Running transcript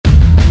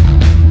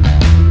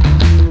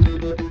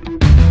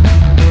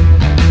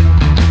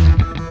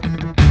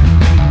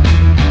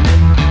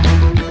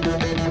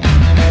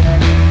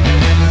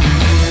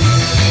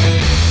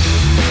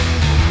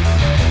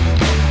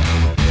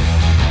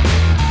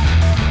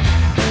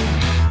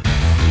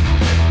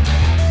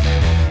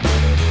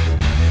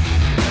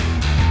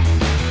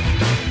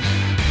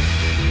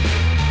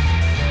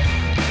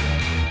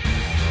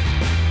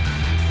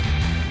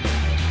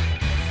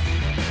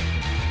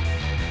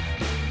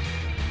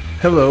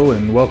Hello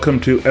and welcome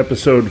to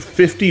episode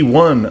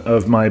 51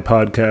 of my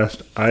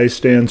podcast, I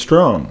Stand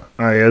Strong.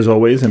 I, as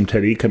always, am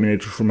Teddy, coming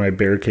at you from my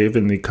bear cave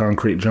in the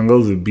concrete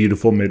jungle of the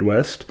beautiful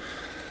Midwest.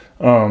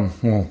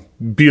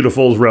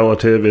 Beautiful is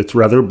relative. It's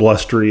rather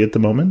blustery at the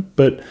moment,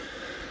 but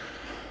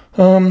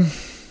want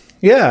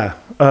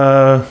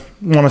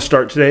to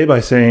start today by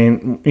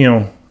saying,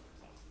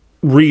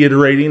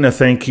 reiterating a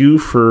thank you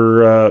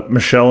for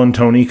Michelle and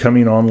Tony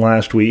coming on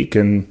last week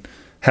and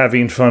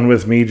having fun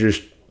with me,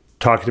 just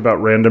talking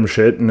about random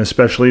shit, and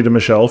especially to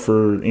Michelle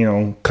for,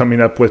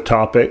 coming up with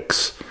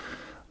topics.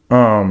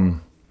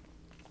 That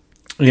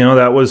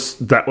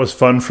was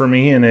fun for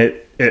me, and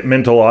it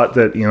meant a lot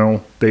that,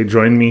 they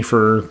joined me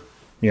for,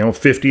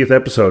 50th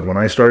episode. When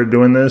I started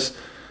doing this,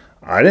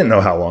 I didn't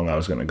know how long I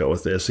was going to go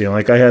with this.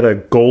 I had a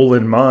goal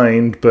in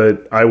mind,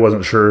 but I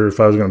wasn't sure if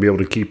I was going to be able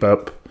to keep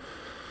up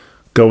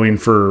going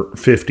for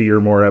 50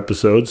 or more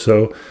episodes.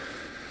 So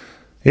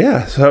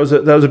that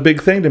was a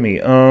big thing to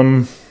me.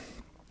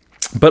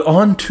 But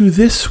on to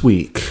this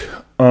week,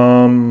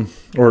 or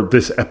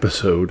this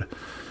episode.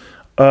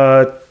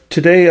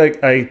 Today,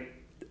 I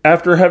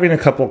after having a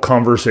couple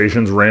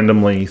conversations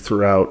randomly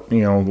throughout,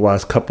 the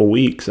last couple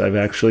weeks, I've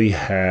actually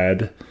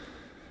had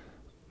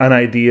an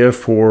idea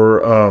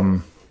for,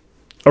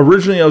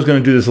 originally I was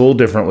going to do this a little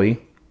differently.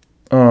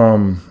 I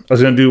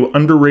was going to do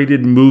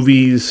underrated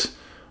movies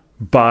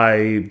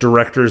by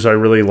directors I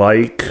really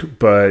like,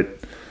 but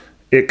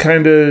it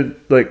kind of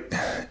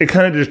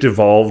just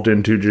evolved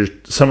into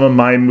just some of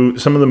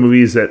the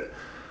movies that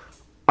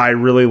I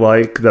really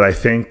like that I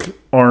think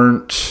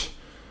aren't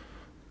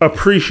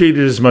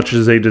appreciated as much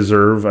as they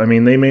deserve. I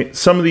mean,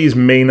 some of these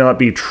may not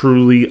be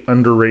truly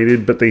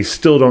underrated, but they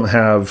still don't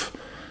have,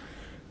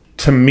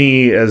 to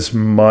me, as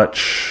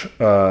much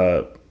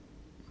they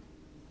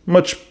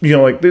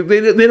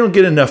don't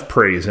get enough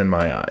praise in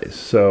my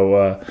eyes.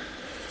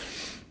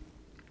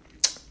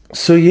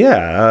 Let's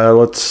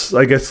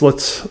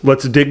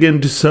dig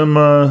into some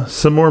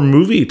more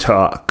movie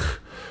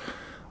talk.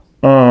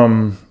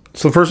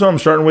 So the first one I'm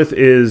starting with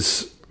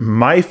is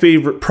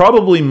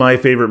probably my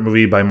favorite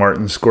movie by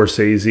Martin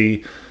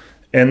Scorsese.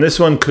 And this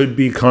one could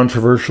be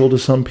controversial to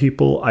some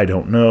people. I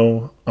don't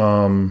know.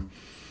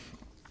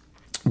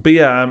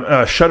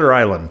 Shutter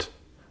Island.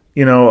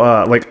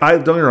 Don't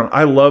get me wrong,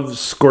 I love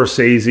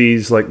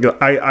Scorsese's.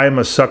 I'm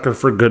a sucker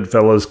for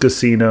Goodfellas,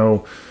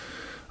 Casino,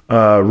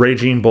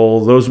 Raging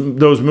Bull, those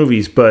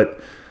movies,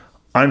 but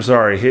I'm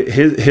sorry,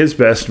 his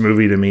best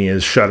movie to me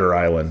is Shutter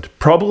Island.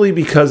 Probably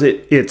because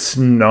it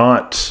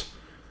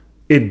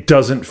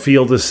doesn't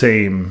feel the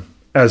same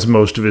as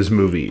most of his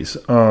movies.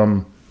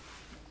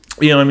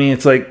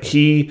 It's like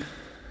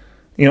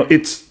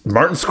it's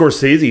Martin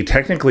Scorsese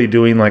technically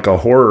doing like a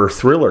horror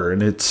thriller,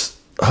 and it's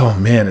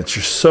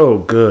just so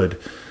good.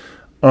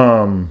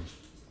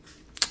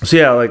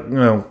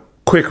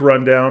 Quick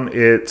rundown,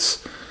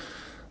 it's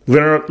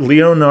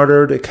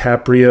Leonardo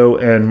DiCaprio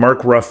and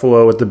Mark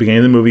Ruffalo at the beginning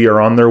of the movie are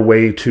on their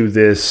way to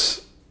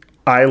this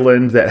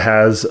island that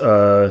has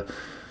a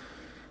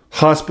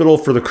hospital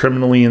for the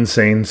criminally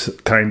insane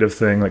kind of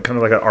thing, kind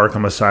of like an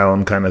Arkham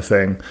Asylum kind of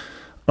thing,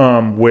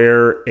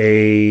 where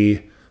a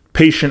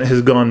patient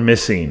has gone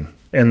missing,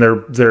 and they're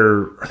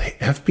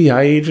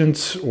FBI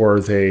agents, or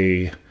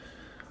I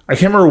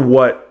can't remember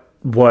what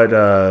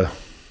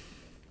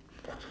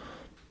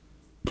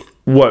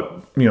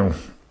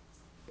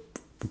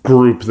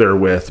group they're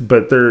with,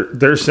 but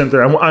they're sent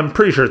there. I'm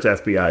pretty sure it's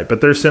FBI,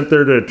 but they're sent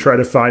there to try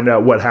to find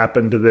out what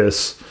happened to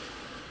this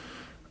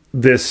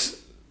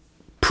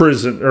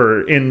prison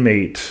or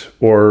inmate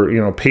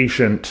or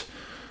patient,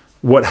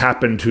 what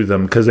happened to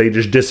them, because they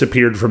just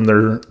disappeared from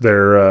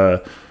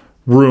their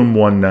room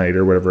one night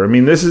or whatever. I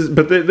mean,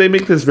 but they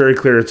make this very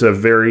clear. It's a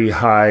very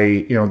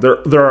high,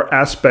 there are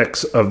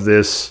aspects of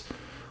this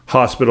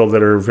hospital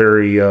that are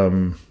very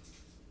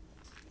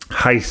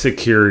high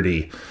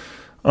security.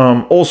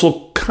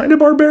 Also kind of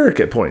barbaric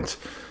at points.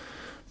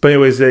 But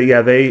anyways,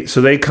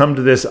 they come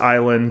to this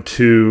island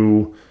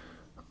to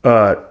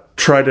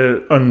try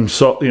to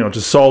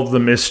to solve the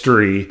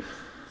mystery.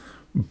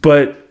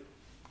 But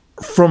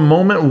from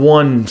moment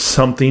one,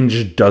 something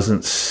just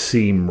doesn't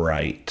seem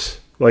right.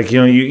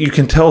 You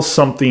can tell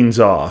something's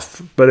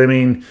off. But I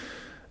mean,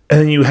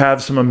 and you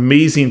have some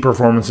amazing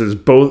performances.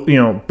 Both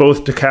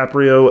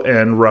DiCaprio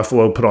and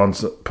Ruffalo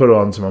put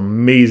on some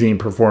amazing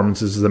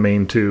performances, the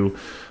main two.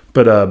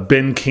 But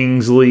Ben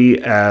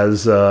Kingsley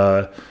as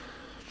the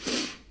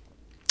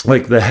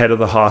head of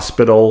the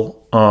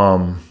hospital,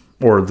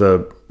 we'll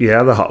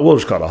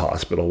just call it a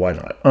hospital. Why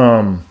not?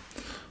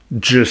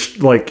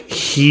 Just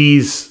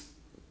he's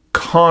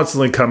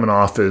constantly coming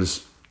off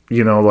as,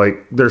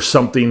 there's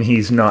something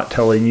he's not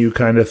telling you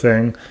kind of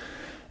thing.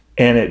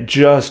 And it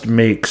just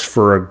makes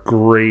for a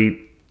great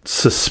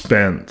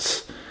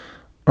suspense.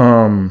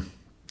 I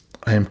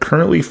am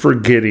currently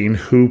forgetting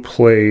who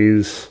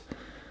plays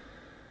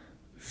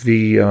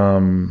the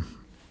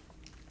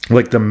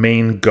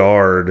main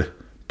guard,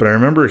 but I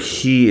remember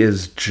he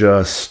is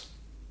just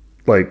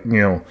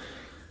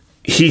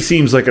he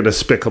seems like a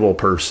despicable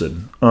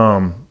person.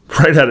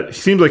 he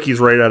seems like he's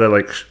right out of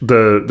like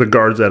the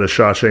guards out of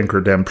Shawshank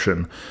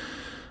Redemption.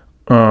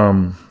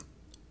 God,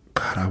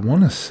 I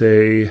want to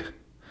say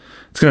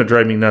it's going to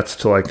drive me nuts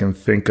till I can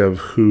think of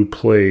who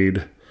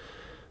played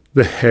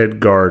the head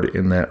guard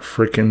in that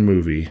freaking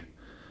movie.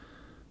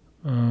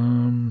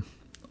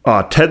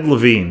 Ted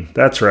Levine.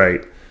 That's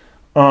right.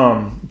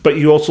 But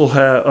you also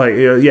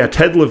have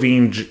Ted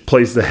Levine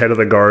plays the head of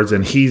the guards,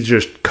 and he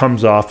just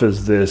comes off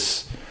as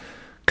this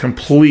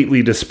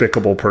completely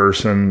despicable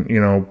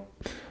person,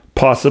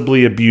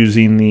 possibly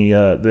abusing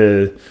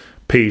the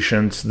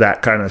patients,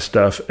 that kind of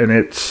stuff. And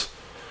it's,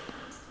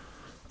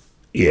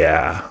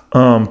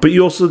 but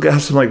you also got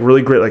some like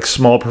really great, like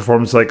small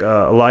performance, like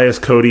Elias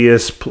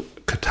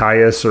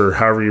Koteas, or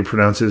however you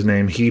pronounce his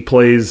name. He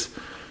plays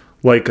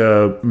like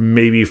a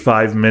maybe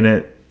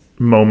 5-minute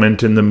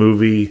moment in the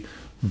movie,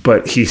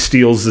 but he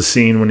steals the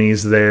scene when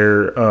he's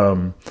there.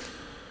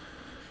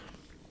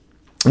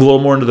 A little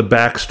more into the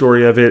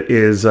backstory of it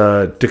is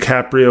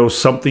DiCaprio,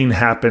 something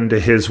happened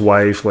to his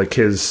wife, like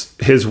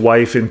his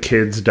wife and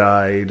kids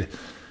died,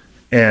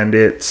 and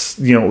it's,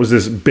 it was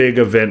this big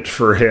event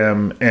for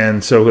him.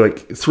 And so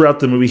like throughout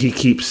the movie he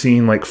keeps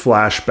seeing like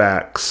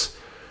flashbacks,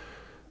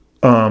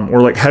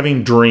 or like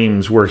having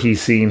dreams where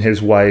he's seeing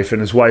his wife, and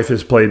his wife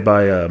is played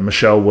by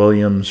Michelle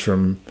Williams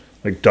from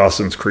like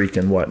Dawson's Creek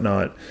and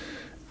whatnot.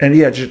 And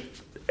just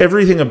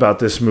everything about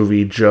this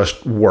movie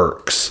just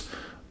works.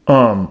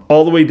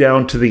 All the way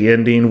down to the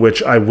ending,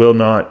 which I will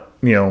not,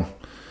 I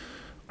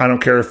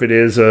don't care if it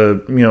is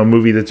a,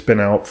 movie that's been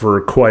out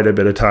for quite a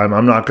bit of time.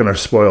 I'm not going to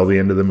spoil the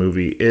end of the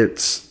movie.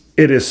 It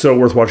is so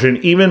worth watching.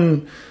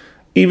 Even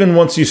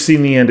once you've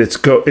seen the end, it's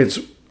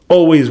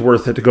always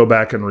worth it to go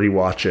back and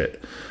rewatch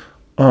it.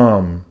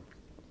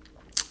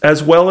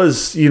 As well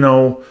as,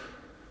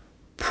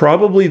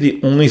 probably the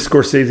only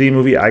Scorsese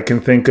movie I can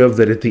think of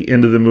that at the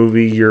end of the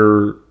movie,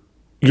 you're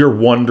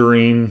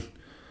wondering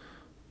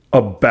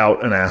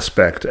about an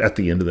aspect at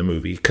the end of the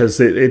movie, because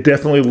it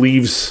definitely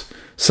leaves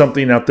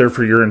something out there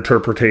for your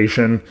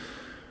interpretation,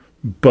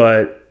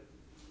 but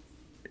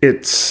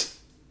it's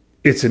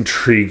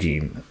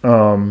intriguing.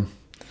 I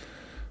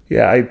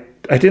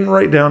didn't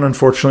write down,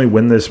 unfortunately,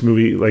 when this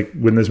movie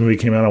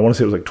came out. I want to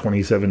say it was like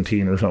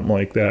 2017 or something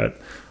like that.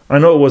 I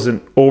know it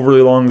wasn't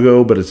overly long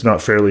ago, but it's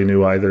not fairly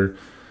new either.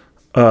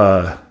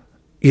 I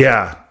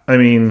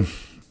mean,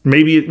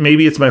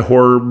 maybe it's my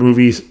horror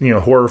movies,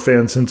 horror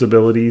fan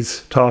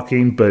sensibilities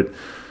talking, but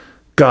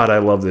God, I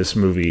love this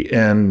movie.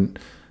 And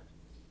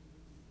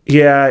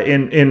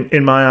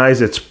in my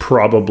eyes, it's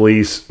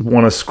probably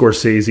one of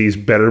Scorsese's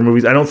better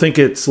movies. I don't think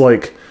it's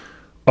like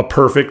a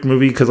perfect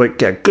movie, because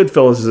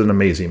Goodfellas is an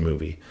amazing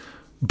movie,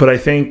 but I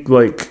think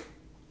like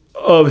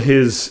of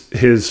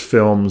his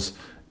films,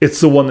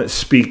 it's the one that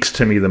speaks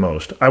to me the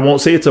most. I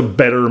won't say it's a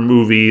better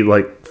movie,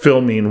 like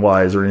filming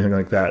wise or anything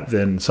like that,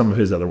 than some of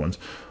his other ones,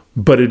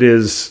 but it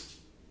is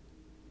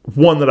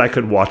one that I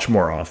could watch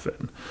more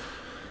often.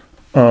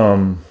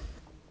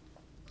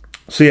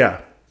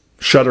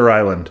 Shutter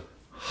Island,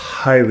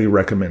 highly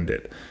recommend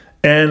it.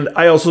 And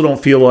I also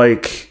don't feel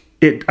like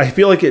it, I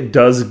feel like it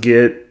does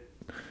get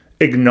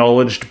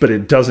acknowledged, but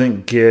it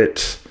doesn't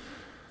get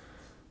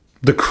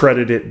the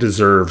credit it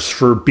deserves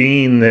for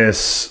being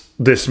this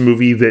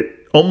movie that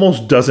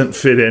almost doesn't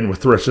fit in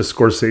with the rest of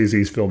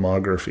Scorsese's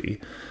filmography.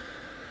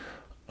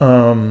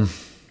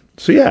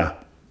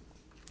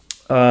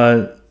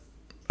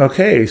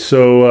 Okay,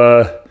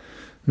 so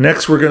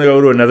next we're going to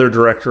go to another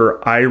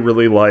director I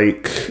really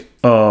like,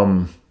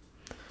 and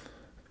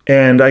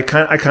I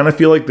kind of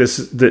feel like this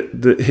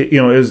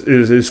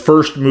is his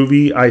first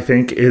movie. I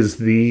think it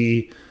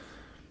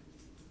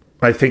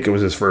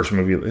was his first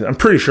movie. I'm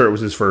pretty sure it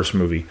was his first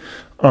movie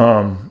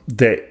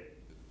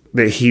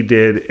that he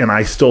did, and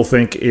I still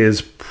think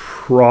is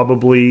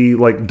probably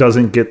like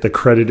doesn't get the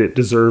credit it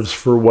deserves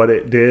for what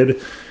it did.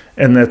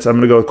 And I'm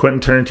going to go with Quentin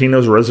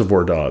Tarantino's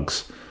Reservoir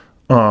Dogs.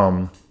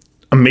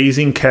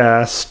 Amazing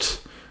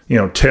cast,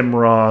 Tim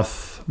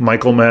Roth,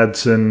 Michael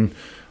Madsen,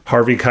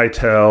 Harvey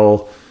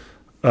Keitel,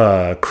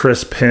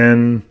 Chris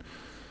Penn.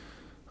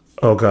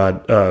 Oh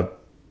God.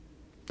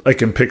 I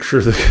can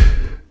picture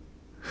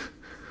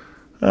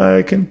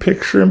I can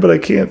picture him, but I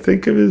can't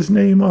think of his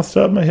name off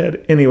the top of my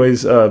head.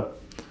 Anyways,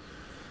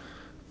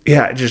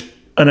 just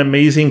an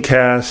amazing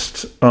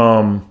cast.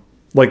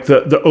 Like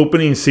the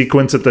opening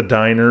sequence at the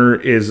diner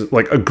is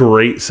like a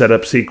great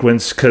setup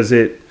sequence, because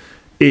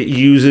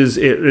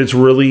it's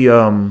really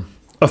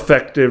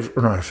effective,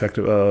 or not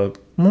effective.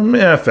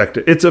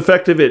 Effective. It's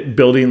effective at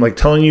building, like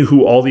telling you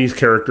who all these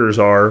characters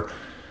are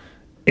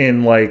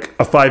in like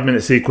a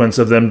 5-minute sequence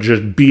of them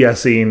just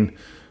BSing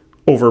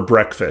over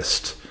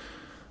breakfast.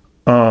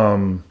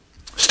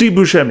 Steve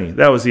Buscemi,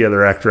 that was the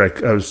other actor.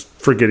 I was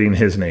forgetting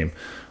his name.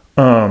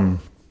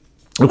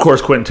 Of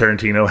course, Quentin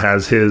Tarantino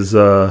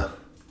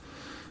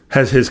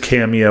has his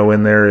cameo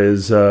in there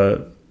as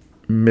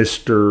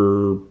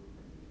Mr.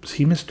 Is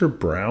he Mr.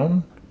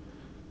 Brown?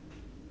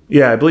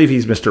 Yeah, I believe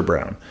he's Mr.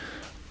 Brown.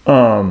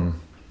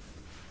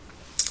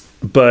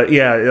 But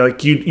yeah,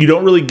 like you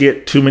don't really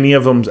get too many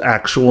of them's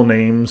actual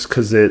names,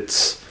 because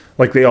it's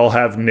like they all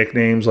have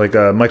nicknames. Like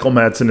Michael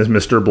Madsen is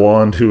Mr.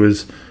 Blonde, who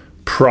is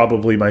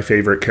probably my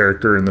favorite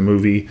character in the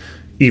movie,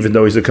 even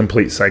though he's a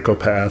complete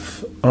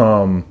psychopath.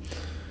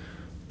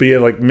 But yeah,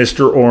 like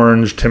Mr.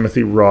 Orange,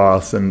 Timothy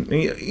Roth, and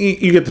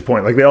you get the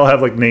point. Like they all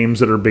have like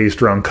names that are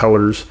based around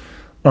colors.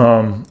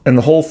 And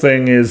the whole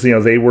thing is,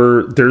 they're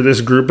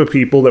this group of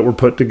people that were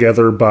put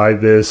together by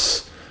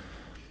this.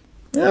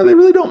 Yeah, they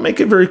really don't make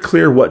it very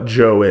clear what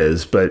Joe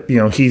is, but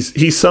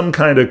he's some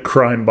kind of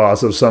crime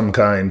boss of some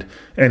kind,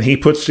 and he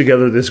puts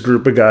together this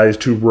group of guys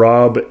to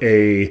rob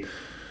a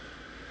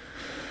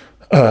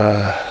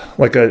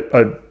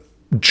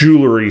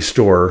jewelry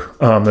store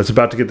that's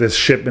about to get this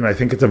shipment. I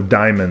think it's of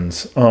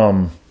diamonds.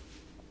 He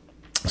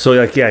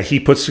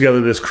puts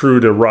together this crew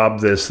to rob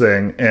this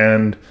thing,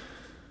 and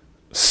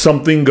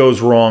something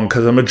goes wrong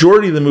because a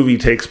majority of the movie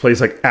takes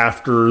place like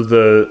after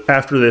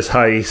this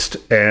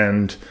heist,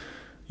 and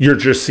you're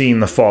just seeing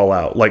the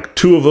fallout. Like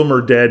 2 of them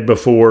are dead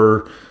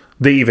before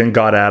they even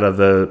got out of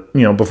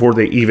before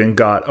they even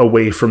got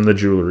away from the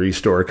jewelry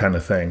store kind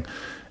of thing.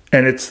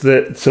 And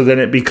so then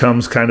it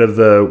becomes kind of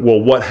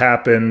what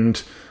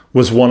happened?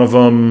 Was one of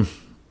them,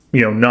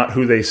 not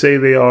who they say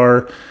they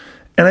are?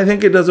 And I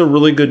think it does a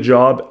really good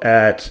job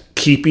at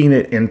keeping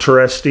it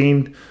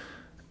interesting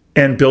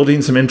and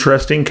building some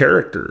interesting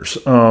characters.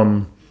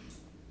 I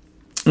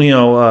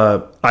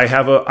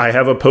have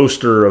a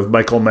poster of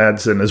Michael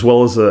Madsen as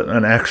well as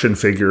an action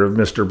figure of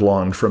Mr.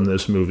 Blonde from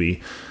this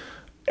movie.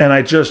 And I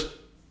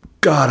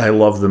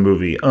love the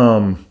movie.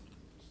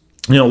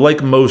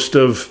 Like most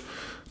of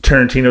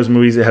Tarantino's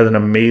movies, it has an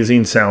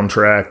amazing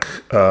soundtrack,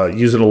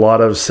 using a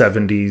lot of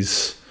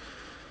 70s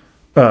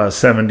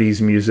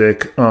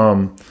music.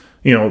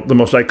 The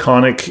most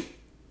iconic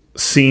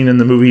scene in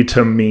the movie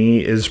to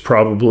me is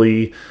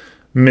probably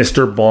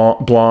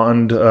Mr.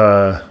 Blonde,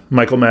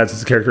 Michael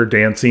Madsen's character,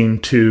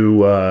 dancing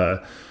to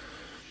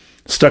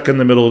Stuck in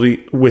the Middle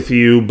with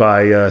You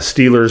by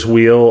Steeler's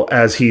Wheel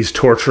as he's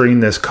torturing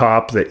this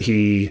cop that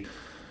he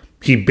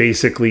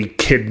basically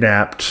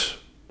kidnapped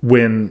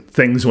when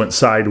things went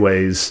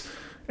sideways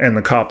and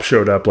the cop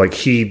showed up. Like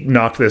he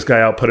knocked this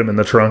guy out, put him in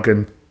the trunk,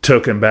 and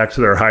took him back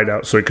to their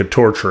hideout so he could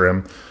torture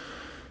him.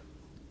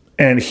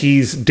 And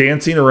he's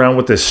dancing around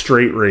with this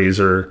straight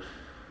razor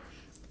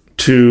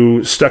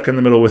to Stuck in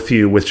the Middle with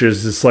You, which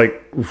is this like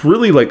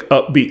really like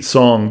upbeat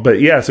song. But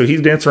yeah, so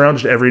he's dancing around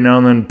just every now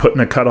and then putting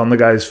a cut on the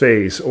guy's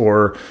face,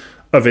 or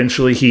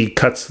eventually he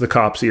cuts the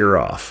cop's ear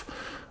off.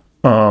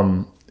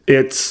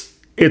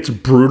 It's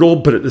brutal,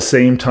 but at the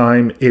same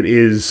time, it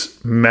is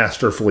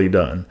masterfully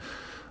done.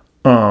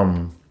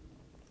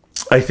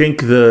 I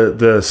think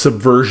the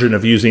subversion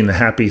of using the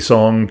happy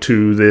song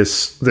to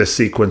this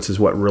sequence is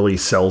what really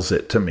sells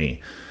it to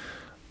me.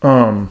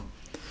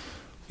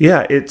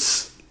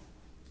 It's,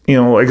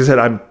 like I said,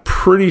 I'm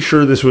pretty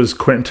sure this was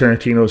Quentin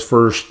Tarantino's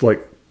first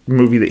like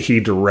movie that he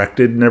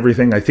directed and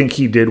everything. I think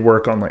he did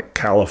work on like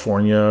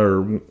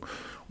California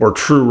or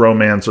True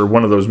Romance or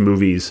one of those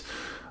movies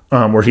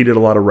where he did a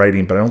lot of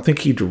writing, but I don't think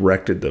he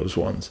directed those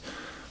ones,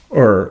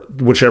 or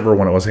whichever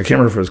one it was. I can't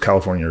remember if it was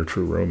California or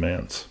True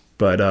Romance,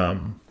 but I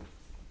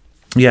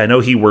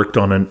know he worked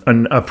on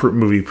a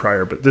movie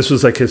prior, but this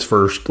was like his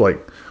first,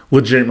 like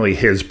legitimately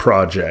his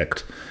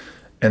project.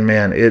 And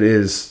man, it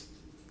is,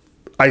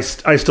 I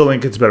still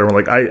think it's better.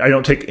 Like I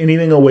don't take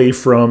anything away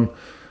from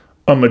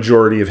a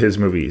majority of his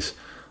movies.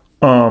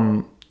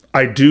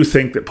 I do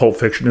think that Pulp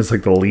Fiction is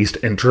like the least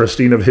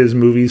interesting of his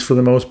movies for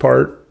the most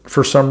part,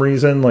 for some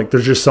reason. Like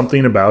there's just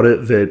something about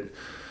it that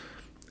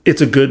it's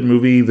a good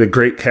movie, the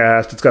great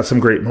cast, it's got some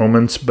great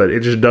moments, but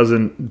it just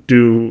doesn't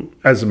do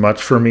as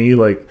much for me.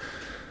 Like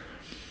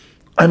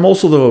I'm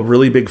also, though, a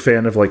really big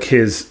fan of like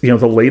his, the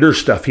later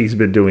stuff he's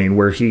been doing,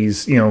 where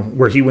he's,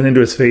 where he went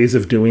into his phase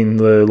of doing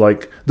the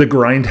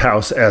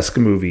Grindhouse-esque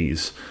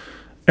movies.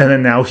 And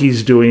then now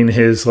he's doing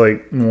his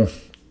like,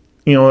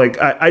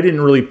 I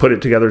didn't really put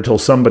it together until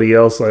somebody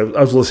else. I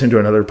was listening to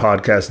another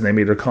podcast and they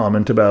made a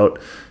comment about,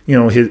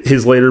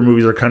 his later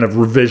movies are kind of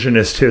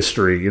revisionist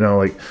history.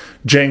 Like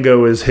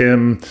Django is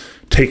him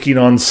taking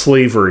on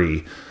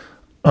slavery.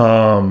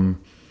 Once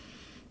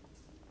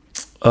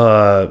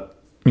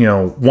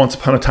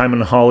Upon a Time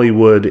in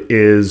Hollywood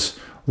is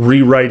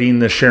rewriting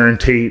the Sharon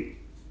Tate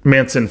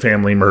Manson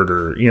family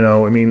murder.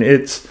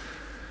 It's,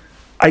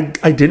 I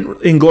didn't,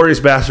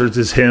 Inglourious Bastards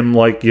is him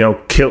like,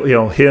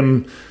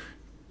 him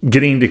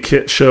getting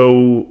to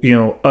show,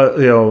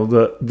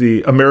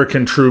 the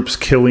American troops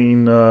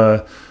killing,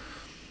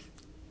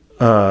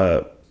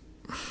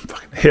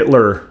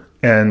 Hitler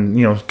and,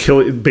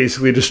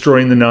 basically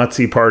destroying the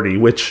Nazi party,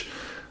 which,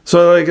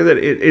 so like I said,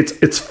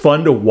 it's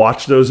fun to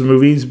watch those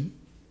movies.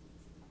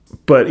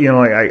 But,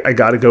 I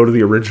got to go to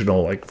the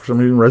original. Like, for some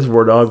reason,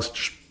 Reservoir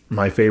Dogs,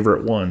 my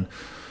favorite one.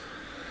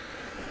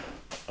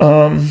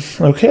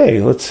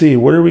 Okay, let's see.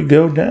 Where do we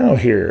go now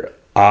here?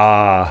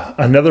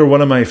 Another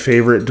one of my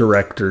favorite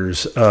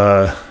directors.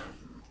 The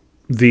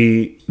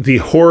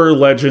horror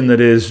legend that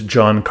is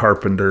John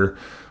Carpenter.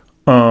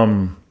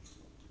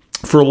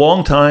 For a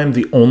long time,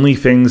 the only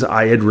things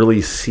I had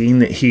really seen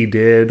that he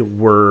did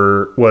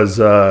was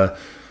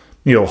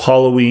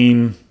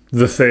Halloween,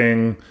 The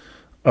Thing,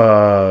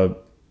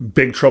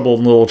 Big Trouble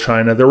in Little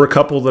China. There were a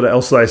couple that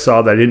I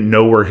saw that I didn't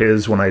know were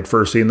his when I'd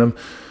first seen them.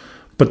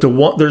 But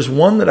there's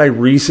one that I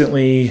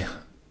recently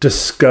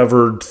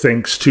discovered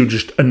thanks to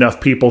just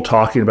enough people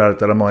talking about it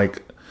that I'm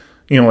like,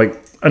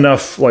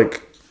 enough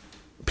like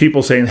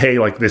people saying, hey,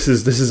 like this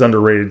is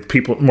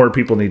underrated. More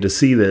people need to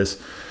see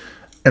this.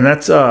 And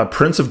that's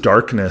Prince of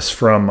Darkness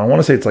from, I want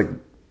to say it's like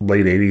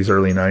late 80s,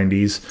 early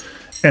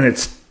 90s. And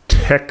it's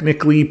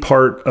technically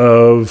part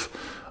of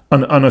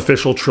an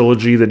unofficial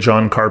trilogy that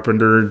John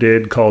Carpenter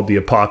did called the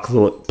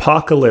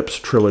Apocalypse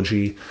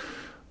Trilogy,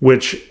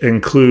 which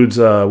includes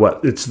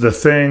it's The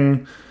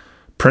Thing,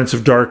 Prince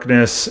of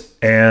Darkness,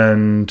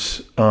 and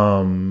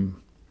In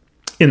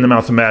the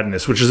Mouth of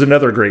Madness, which is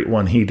another great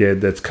one he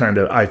did that's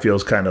I feel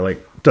is kind of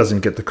like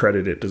doesn't get the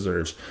credit it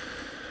deserves.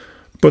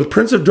 But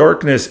Prince of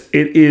Darkness,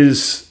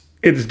 it's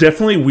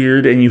definitely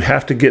weird, and you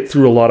have to get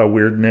through a lot of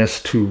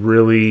weirdness to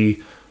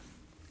really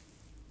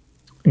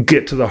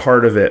get to the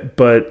heart of it.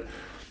 But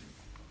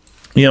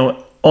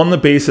on the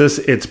basis,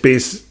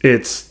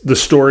 it's the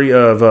story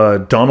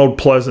of Donald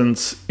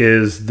Pleasance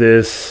is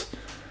this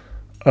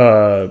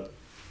not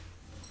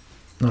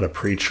a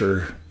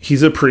preacher.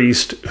 He's a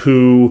priest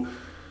who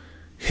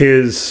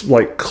his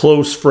like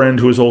close friend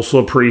who is also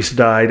a priest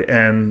died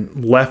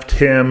and left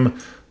him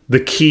the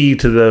key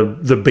to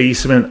the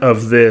basement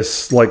of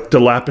this like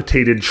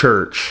dilapidated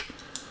church.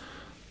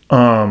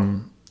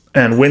 And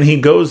when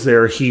he goes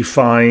there, he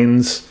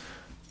finds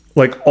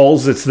like all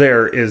that's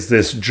there is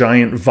this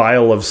giant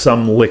vial of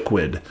some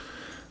liquid.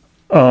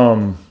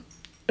 And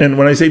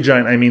when I say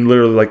giant, I mean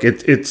literally like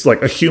it's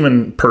like a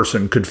human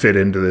person could fit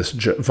into this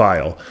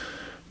vial,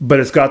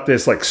 but it's got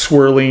this like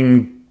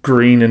swirling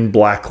green and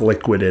black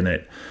liquid in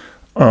it.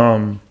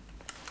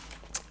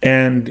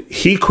 And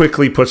he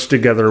quickly puts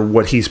together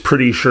what he's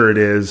pretty sure it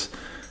is.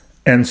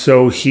 And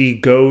so he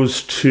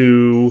goes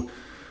to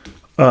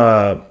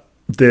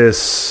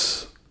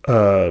this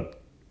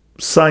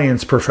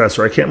science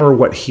professor. I can't remember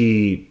what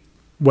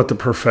the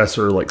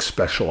professor like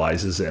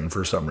specializes in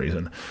for some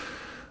reason.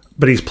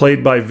 But he's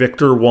played by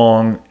Victor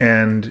Wong,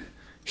 and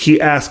he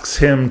asks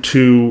him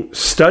to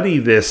study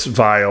this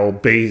vial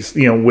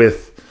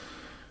with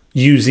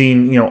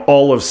using,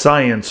 all of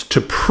science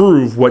to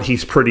prove what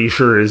he's pretty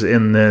sure is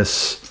in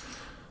this,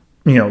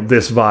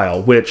 this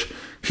vial, which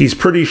he's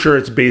pretty sure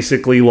it's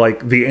basically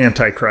like the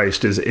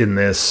Antichrist is in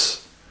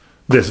this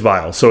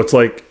vial. So it's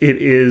like,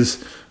 it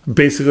is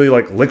basically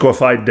like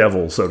liquefied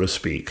devil, so to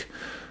speak.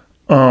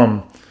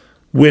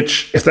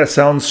 Which, if that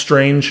sounds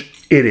strange,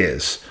 it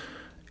is.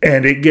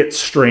 And it gets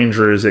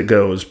stranger as it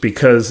goes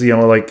because,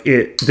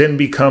 it then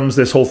becomes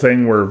this whole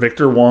thing where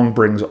Victor Wong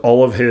brings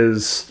all of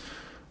his,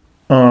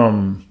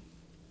 I'm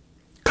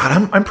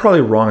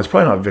probably wrong. It's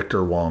probably not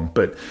Victor Wong,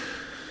 but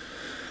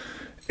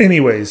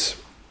anyways,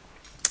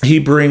 he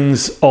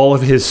brings all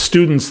of his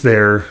students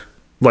there,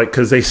 like,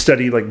 cause they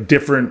study like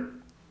different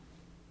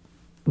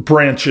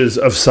branches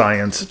of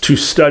science to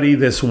study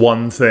this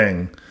one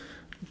thing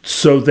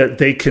so that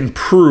they can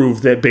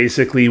prove that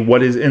basically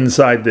what is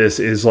inside this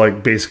is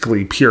like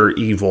basically pure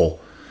evil.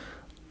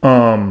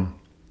 But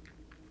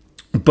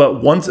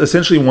once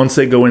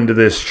they go into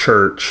this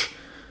church,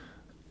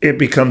 it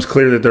becomes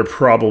clear that they're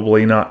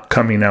probably not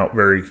coming out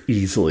very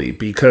easily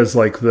because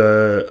like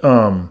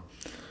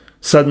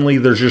suddenly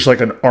there's just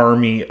like an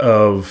army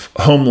of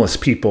homeless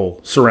people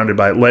surrounded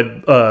by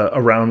led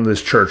around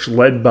this church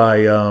led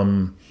by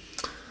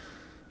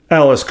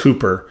Alice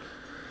Cooper.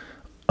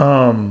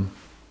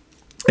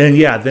 And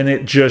yeah, then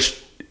it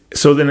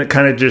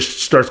kind of just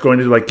starts going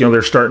to like,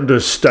 they're starting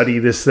to study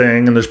this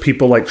thing, and there's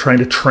people like trying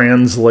to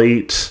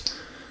translate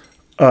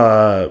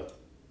things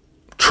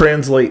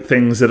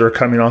that are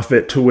coming off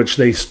it, to which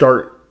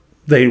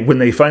when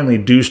they finally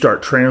do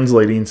start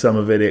translating some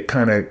of it, it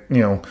kind of,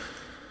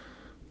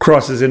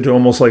 crosses into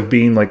almost like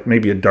being like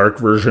maybe a dark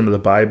version of the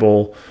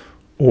Bible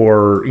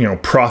or,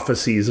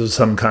 prophecies of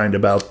some kind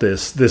about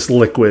this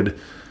liquid.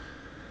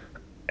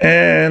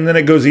 And then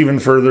it goes even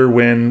further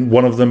when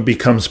one of them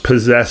becomes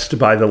possessed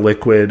by the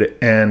liquid,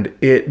 and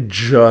it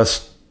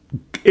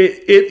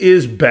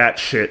is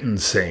batshit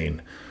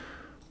insane.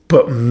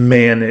 But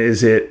man,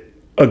 is it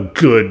a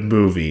good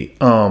movie.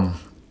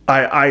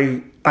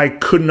 I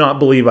could not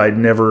believe I'd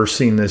never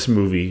seen this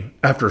movie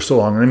after so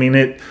long. I mean,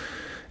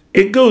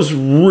 it goes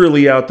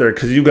really out there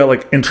because you've got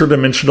like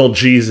interdimensional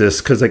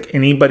Jesus, because like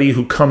anybody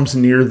who comes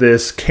near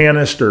this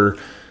canister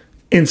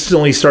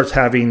instantly starts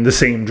having the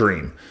same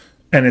dream.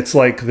 And it's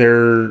like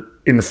they're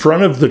in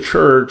front of the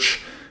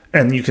church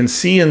and you can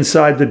see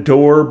inside the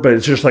door, but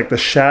it's just like the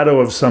shadow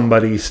of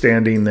somebody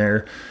standing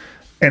there.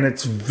 And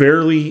it's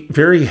very,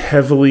 very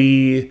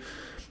heavily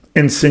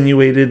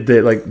insinuated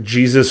that like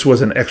Jesus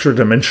was an extra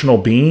dimensional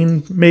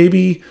being,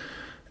 maybe.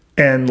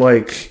 And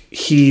like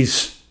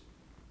he's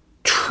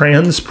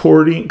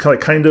transporting,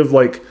 kind of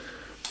like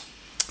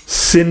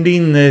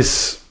sending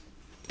this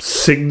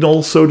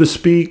signal, so to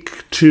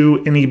speak,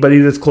 to anybody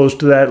that's close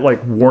to that, like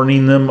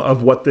warning them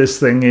of what this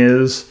thing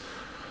is.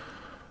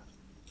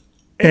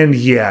 And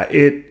yeah,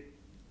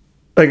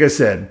 like I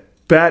said,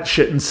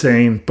 batshit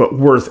insane, but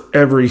worth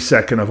every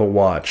second of a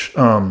watch.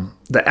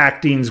 The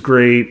acting's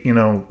great,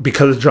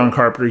 because it's John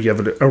Carpenter, you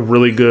have a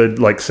really good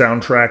like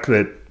soundtrack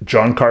that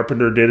John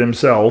Carpenter did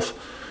himself.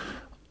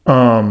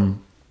 Yeah,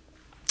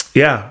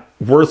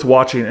 worth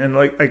watching. And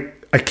like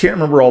I can't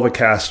remember all the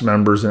cast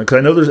members in it because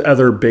I know there's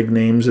other big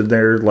names in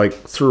there like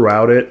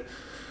throughout it.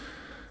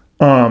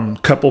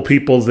 Couple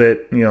people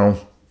that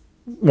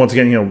once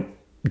again,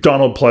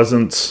 Donald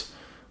Pleasance,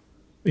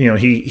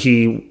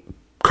 he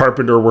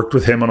Carpenter worked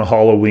with him on a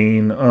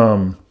Halloween.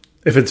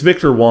 If it's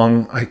Victor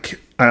Wong,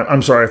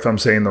 I'm sorry if I'm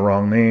saying the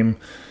wrong name.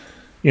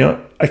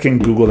 I can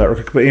Google that real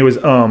quick. But anyways,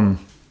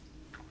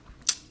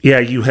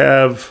 you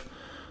have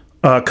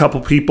a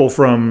couple people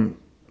from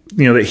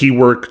that he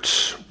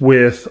worked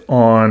with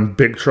on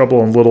Big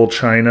Trouble in Little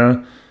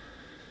China.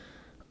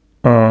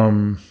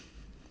 As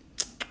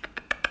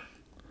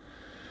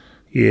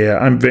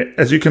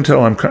you can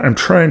tell, I'm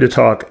trying to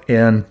talk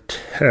and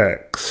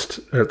text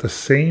at the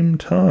same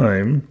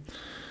time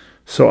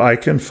so I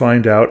can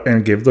find out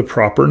and give the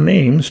proper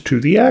names to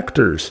the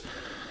actors.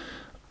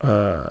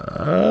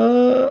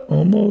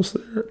 Almost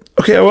there.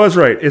 Okay, I was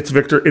right.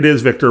 It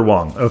is Victor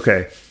Wong.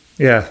 Okay.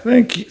 Yeah,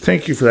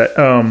 thank you for that.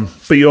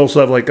 But you also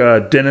have like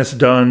Dennis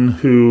Dunn,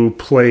 who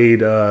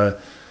played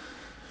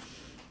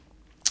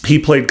he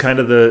played kind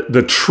of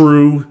the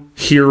true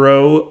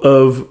hero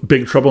of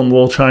Big Trouble in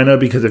Little China,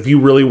 because if you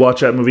really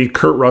watch that movie,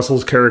 Kurt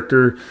Russell's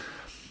character,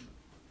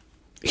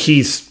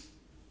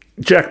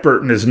 Jack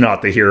Burton is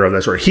not the hero of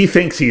that story. He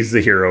thinks he's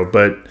the hero,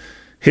 but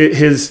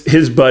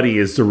his buddy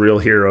is the real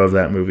hero of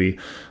that movie.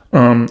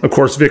 Of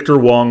course, Victor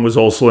Wong was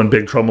also in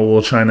Big Trouble in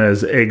Little China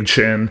as Egg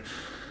Shen.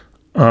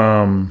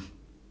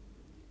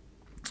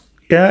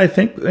 I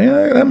think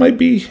that might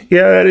be.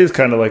 Yeah, that is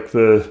kind of like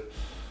the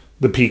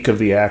peak of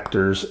the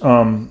actors.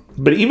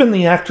 But even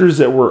the actors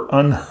that were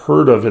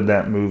unheard of in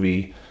that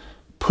movie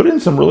put in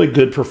some really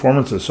good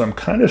performances. So I'm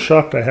kind of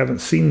shocked I haven't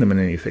seen them in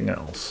anything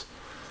else.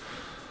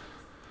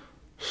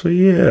 So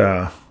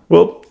yeah,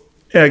 well,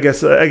 I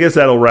guess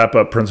that'll wrap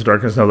up Prince of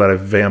Darkness. Now that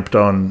I've vamped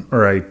on,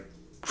 or I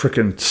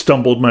freaking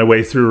stumbled my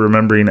way through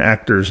remembering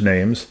actors'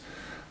 names.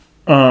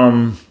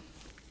 Okay,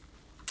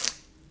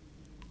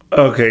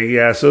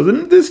 yeah. So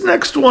then this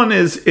next one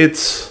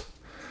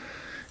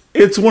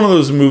it's one of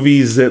those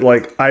movies that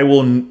like I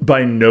will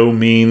by no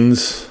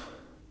means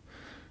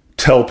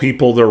tell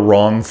people they're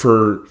wrong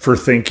for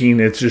thinking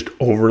it's just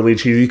overly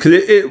cheesy, because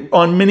it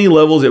on many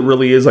levels it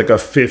really is like a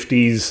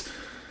 50s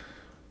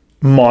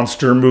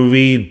monster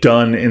movie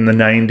done in the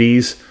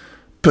 90s,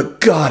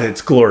 but God,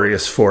 it's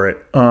glorious for it.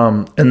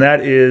 And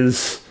that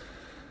is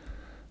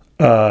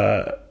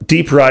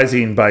Deep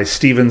Rising by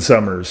Stephen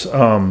Sommers,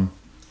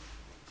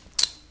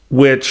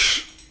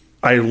 which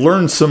I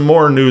learned some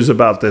more news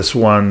about this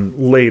one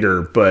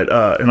later, but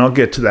and I'll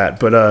get to that.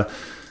 But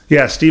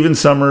Stephen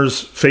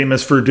Sommers,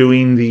 famous for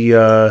doing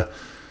the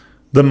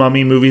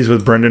Mummy movies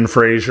with Brendan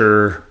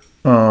Fraser.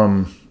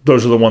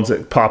 Those are the ones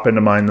that pop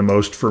into mind the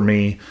most for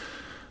me.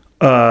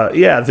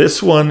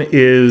 This one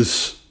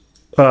is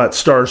it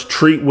stars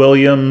Treat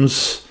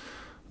Williams,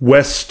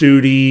 Wes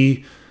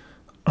Studi,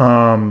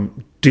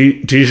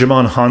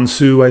 Digimon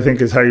Hansu, I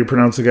think is how you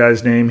pronounce the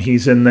guy's name.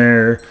 He's in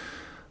there.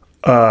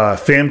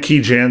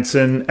 Famke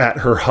Janssen at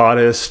her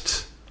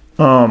hottest,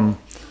 as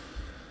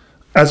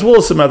well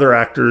as some other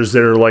actors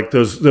that are like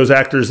those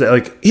actors that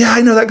like, yeah,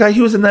 I know that guy.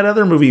 He was in that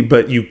other movie,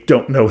 but you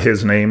don't know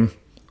his name,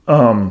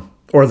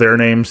 or their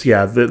names.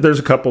 Yeah, there's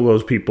a couple of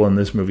those people in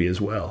this movie as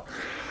well.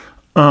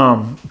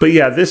 But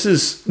yeah, this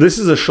is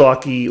a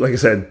schlocky, like I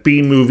said,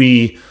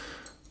 B-movie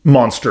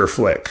monster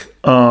flick.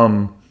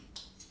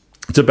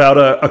 It's about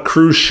a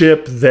cruise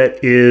ship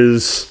that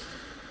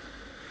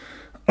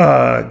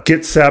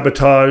gets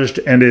sabotaged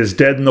and is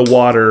dead in the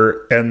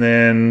water, and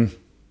then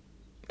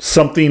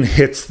something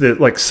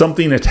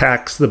something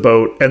attacks the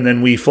boat, and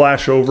then we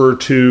flash over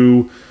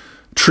to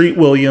Treat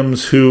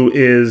Williams, who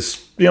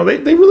is, they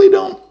really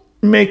don't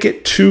make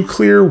it too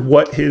clear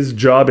what his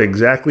job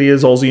exactly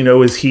is. All you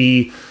know is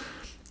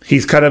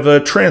he's kind of a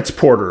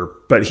transporter,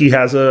 but he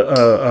has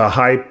a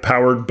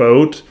high-powered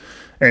boat,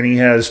 and he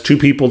has two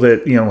people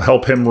that,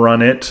 help him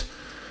run it,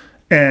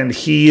 and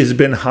he has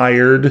been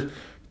hired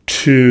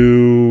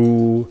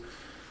to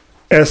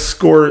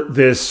escort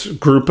this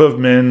group of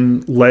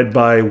men led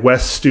by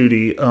Wes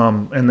Studi,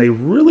 and they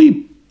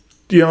really,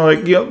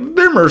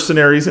 they're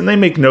mercenaries, and they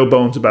make no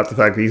bones about the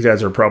fact that these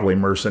guys are probably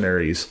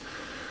mercenaries.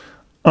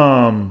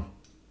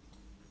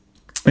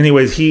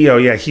 Anyways,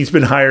 he's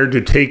been hired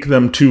to take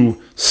them to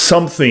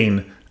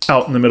something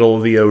out in the middle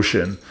of the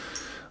ocean.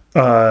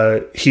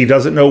 He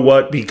doesn't know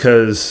what,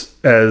 because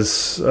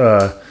as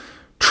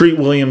Treat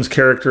Williams'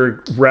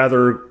 character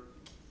rather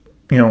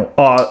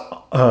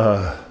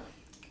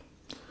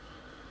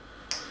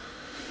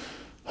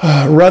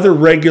rather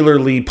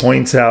regularly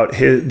points out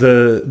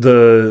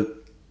the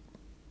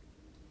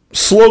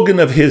slogan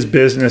of his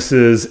business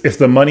is, if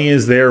the money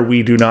is there,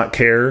 we do not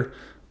care.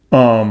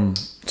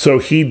 So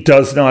he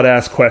does not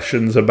ask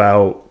questions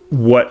about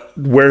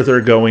where they're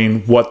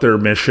going, what their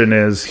mission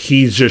is.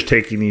 He's just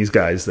taking these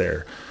guys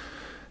there.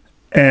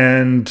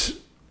 And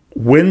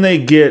when they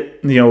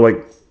get,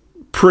 like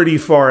pretty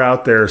far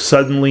out there,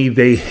 suddenly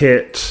they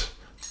hit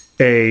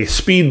a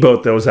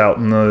speedboat that was out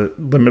in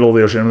the middle of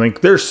the ocean.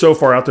 Like, they're so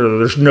far out there that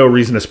there's no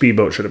reason a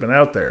speedboat should have been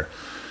out there.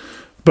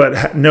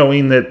 But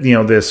knowing that,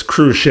 this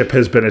cruise ship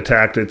has been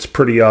attacked, it's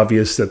pretty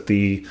obvious that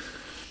the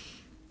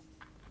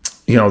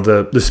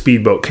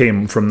speedboat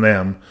came from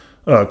them,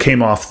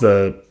 came off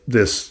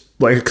this,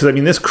 like, because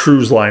this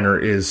cruise liner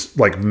is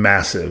like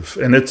massive,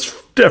 and it's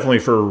definitely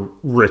for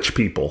rich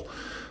people.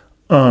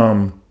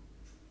 But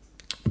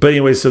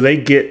anyway, so they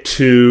get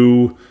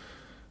to,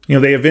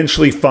 they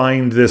eventually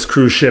find this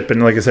cruise ship,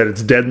 and like I said,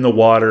 it's dead in the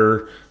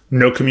water,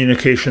 no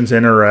communications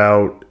in or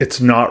out, it's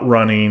not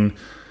running.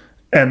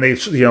 And they,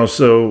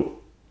 so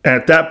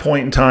at that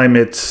point in time,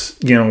 it's,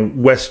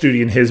 Wes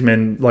Studi and his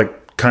men,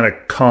 like, kind of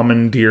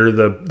commandeer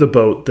the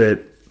boat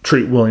that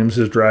Treat Williams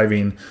is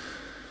driving.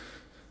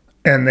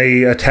 And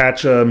they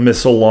attach a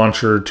missile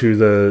launcher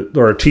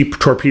or a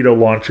torpedo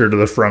launcher to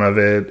the front of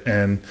it.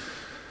 And,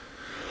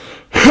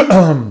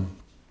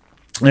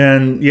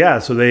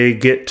 so they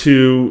get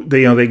to,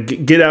 they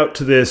get out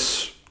to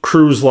this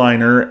cruise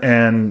liner,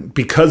 and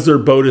because their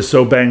boat is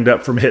so banged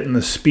up from hitting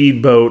the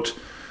speedboat,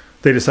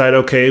 they decide,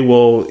 okay,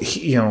 well,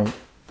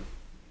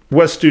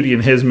 Wes Studi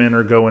and his men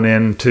are going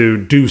in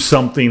to do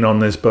something on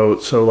this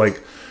boat. So,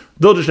 like,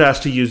 they'll just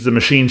ask to use the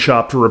machine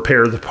shop to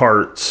repair the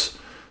parts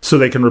so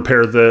they can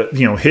repair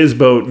his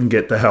boat and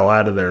get the hell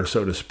out of there,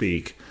 so to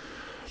speak.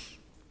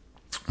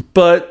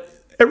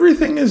 But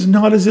everything is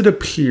not as it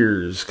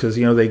appears, because,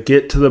 they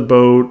get to the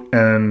boat,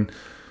 and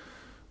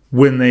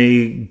when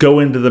they go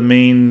into the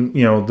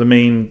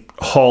main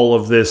hull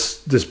of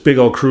this big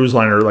old cruise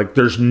liner, like,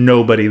 there's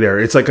nobody there.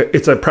 It's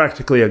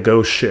practically a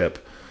ghost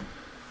ship.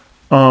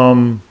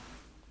 And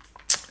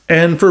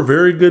for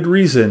very good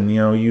reason.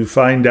 You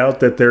find out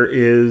that there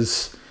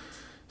is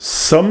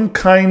some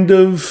kind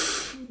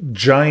of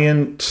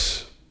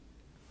giant,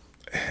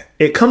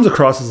 it comes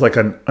across as like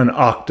an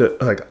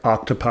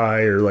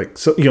octopi, or like,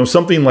 so,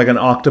 something like an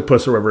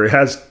octopus or whatever. It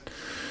has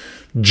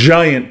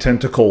giant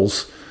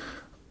tentacles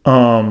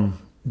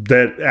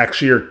that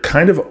actually are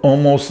kind of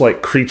almost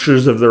like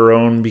creatures of their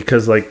own,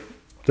 because like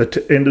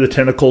the end of the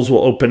tentacles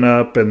will open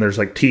up and there's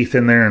like teeth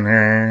in there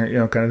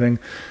and kind of thing.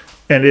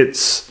 And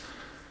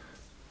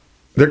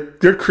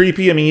they're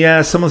creepy.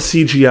 Some of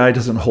the CGI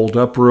doesn't hold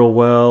up real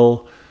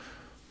well,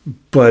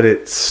 but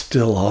it's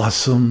still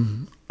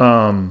awesome.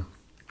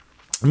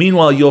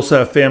 Meanwhile, you also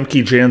have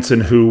Famke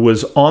Janssen, who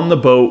was on the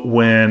boat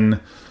when,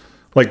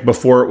 like,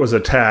 before it was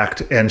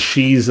attacked, and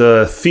she's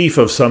a thief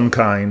of some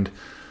kind.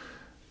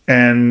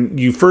 And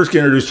you first get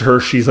introduced to her,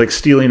 she's like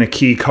stealing a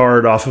key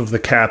card off of the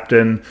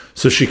captain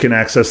so she can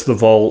access the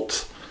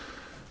vault.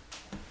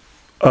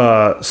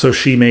 So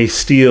she may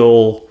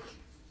steal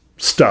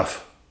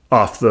stuff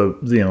off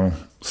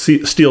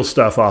steal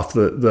stuff off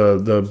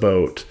the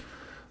boat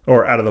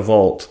or out of the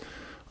vault.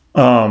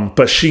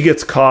 But she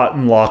gets caught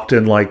and locked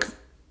in like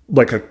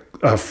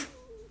a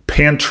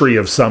pantry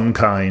of some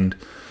kind.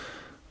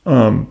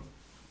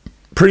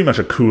 Pretty much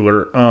a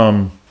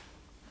cooler.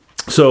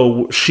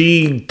 So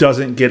she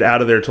doesn't get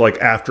out of there till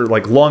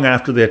long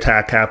after the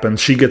attack happens.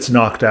 She gets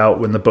knocked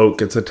out when the boat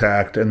gets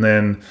attacked, and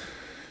then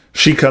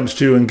she comes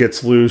to and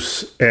gets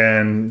loose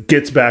and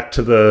gets back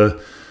to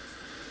the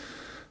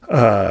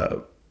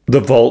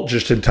vault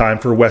just in time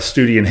for Wes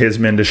Studi and his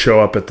men to show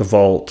up at the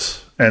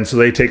vault. And so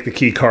they take the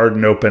key card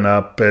and open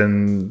up,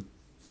 and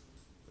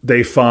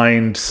they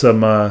find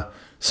some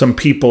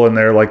people in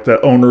there, like the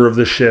owner of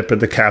the ship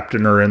and the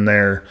captain are in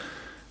there.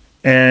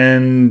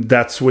 And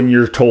that's when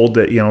you're told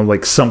that,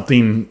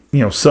 something,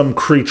 some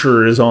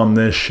creature is on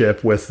this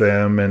ship with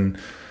them. And,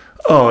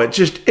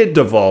 it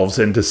devolves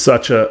into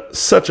such a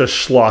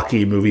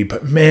schlocky movie,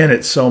 but man,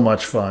 it's so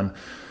much fun.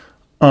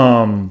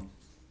 And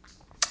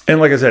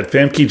like I said,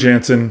 Famke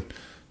Janssen,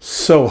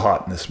 so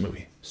hot in this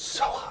movie,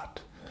 so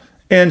hot.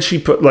 And she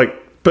but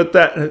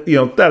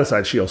that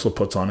aside, she also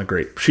puts on a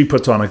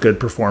good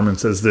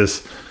performance as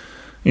this,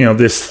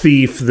 this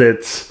thief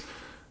that's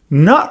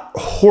not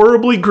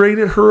horribly great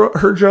at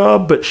her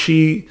job, but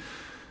she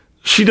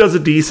does a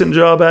decent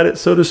job at it,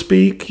 so to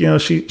speak.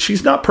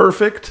 She's not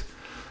perfect.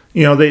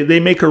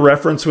 They make a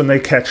reference when they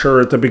catch her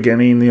at the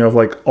beginning, of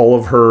like all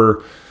of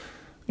her,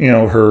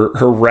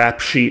 her rap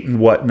sheet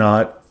and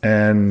whatnot.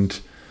 And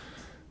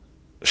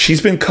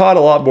she's been caught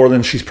a lot more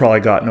than she's probably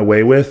gotten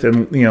away with.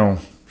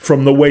 And,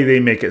 from the way they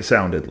make it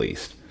sound, at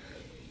least.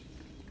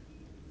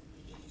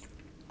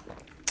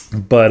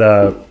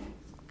 But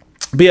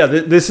yeah,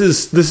 this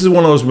is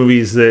one of those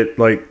movies that,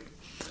 like,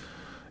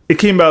 it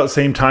came about at the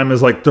same time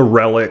as like The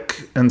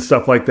Relic and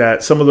stuff like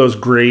that. Some of those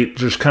great,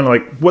 just kind of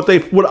like what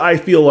I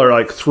feel are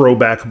like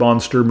throwback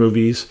monster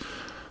movies.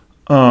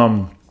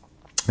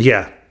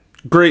 Yeah,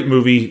 great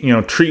movie.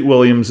 Treat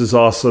Williams is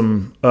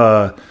awesome.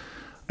 I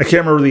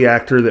can't remember the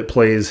actor that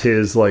plays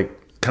his his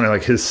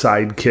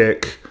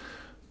sidekick.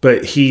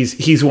 But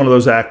he's one of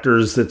those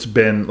actors that's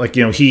been like,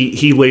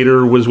 he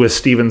later was with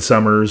Stephen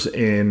Sommers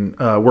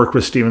worked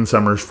with Stephen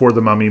Sommers for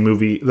the Mummy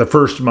movie, the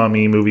first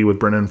Mummy movie with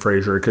Brendan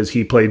Fraser, because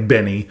he played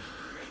Benny.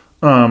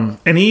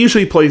 And he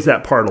usually plays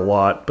that part a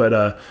lot,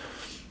 but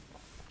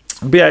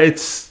yeah,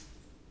 it's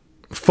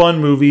a fun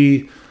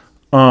movie.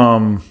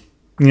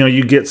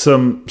 You get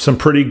some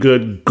pretty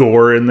good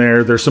gore in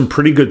there. There's some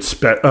pretty good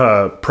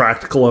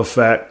practical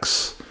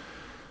effects,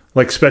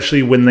 like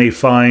especially when they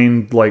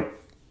find like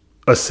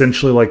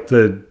essentially like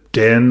the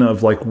den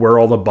of like where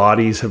all the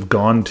bodies have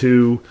gone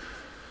to,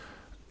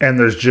 and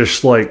there's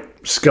just like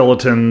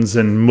skeletons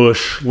and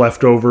mush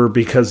left over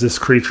because this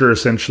creature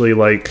essentially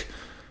like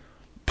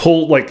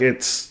pulled, like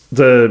it's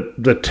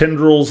the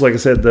tendrils, like I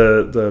said,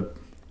 the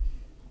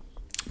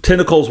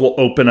tentacles will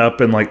open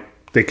up and like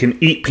they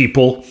can eat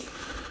people.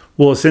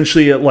 Well,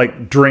 essentially it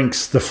like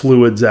drinks the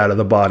fluids out of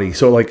the body.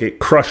 So like it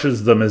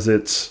crushes them as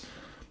it's,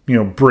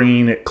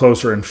 bringing it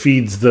closer, and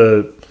feeds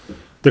the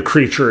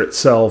creature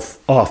itself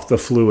off the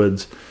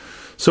fluids.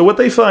 So what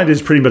they find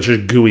is pretty much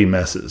just gooey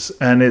messes,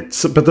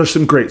 but there's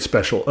some great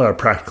special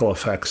practical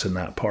effects in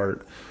that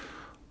part.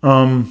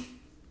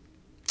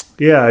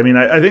 Yeah, I mean,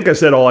 I think I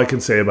said all I can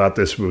say about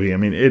this movie. I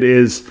mean, it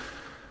is.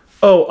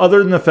 Oh, other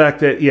than the fact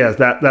that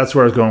that's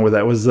where I was going with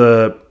that, was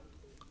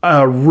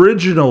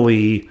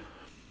originally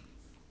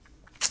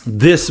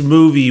this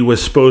movie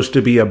was supposed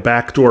to be a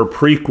backdoor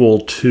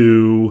prequel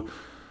to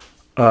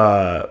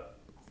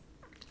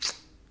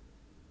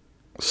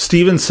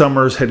Stephen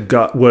Sommers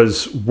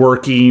was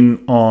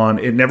working on,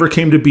 it never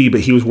came to be,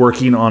 but he was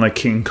working on a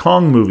King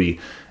Kong movie,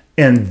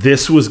 and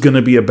this was going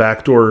to be a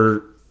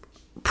backdoor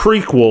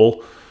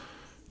prequel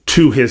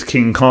to his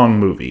King Kong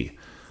movie.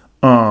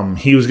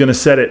 He was going to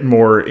set it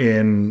more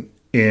in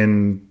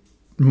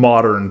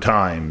modern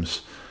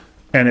times.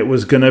 And it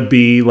was going to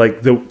be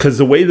like because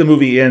the way the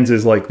movie ends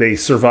is like they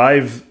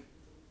survive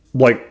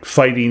like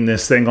fighting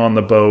this thing on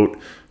the boat.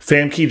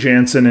 Famke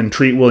Janssen and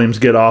Treat Williams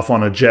get off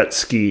on a jet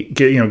ski,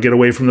 get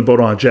away from the boat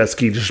on a jet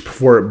ski just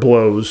before it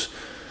blows.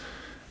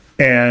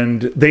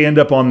 And they end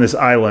up on this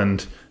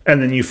island.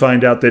 And then you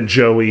find out that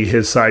Joey,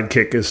 his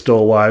sidekick, is still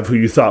alive, who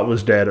you thought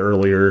was dead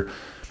earlier.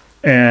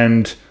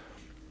 And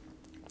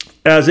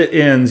as it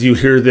ends, you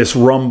hear this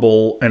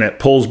rumble, and it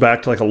pulls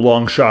back to like a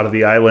long shot of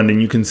the island,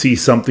 and you can see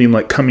something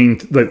like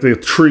coming, like the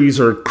trees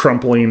are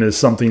crumpling as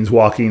something's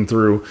walking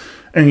through,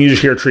 and you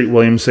just hear Treat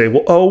Williams say,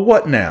 "Well, oh,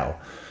 what now?"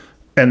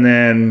 And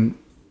then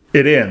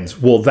it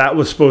ends. Well, that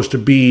was supposed to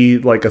be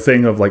like a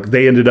thing of like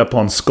they ended up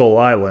on Skull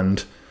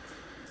Island,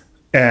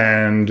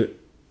 and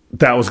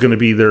that was going to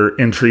be their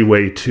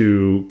entryway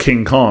to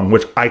King Kong,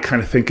 which I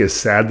kind of think is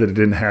sad that it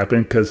didn't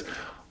happen, because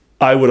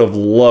I would have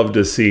loved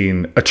to have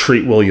seen a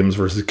Treat Williams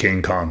versus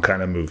King Kong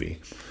kind of movie,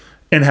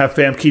 and have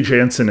Famke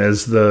Janssen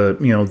as the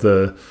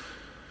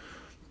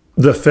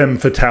femme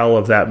fatale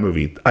of that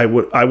movie. I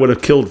would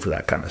have killed for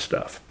that kind of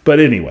stuff. But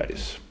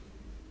anyways,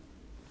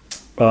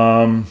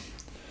 yeah,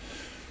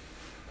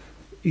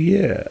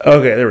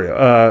 okay, there we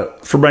go.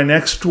 For my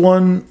next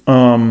one,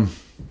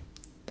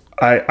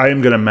 I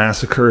am going to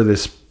massacre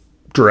this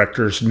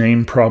director's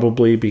name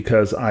probably,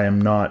 because I am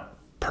not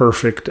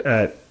perfect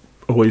at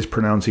always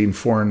pronouncing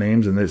foreign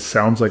names, and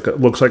it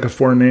looks like a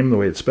foreign name the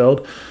way it's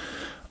spelled,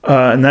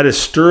 and that is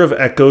Stir of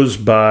Echoes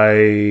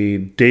by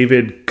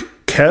David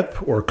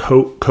Koepp or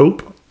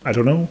Cope. I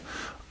don't know.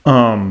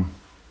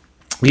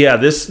 Yeah,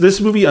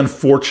 this movie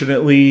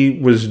unfortunately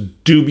was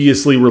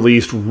dubiously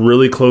released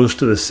really close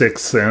to The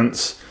Sixth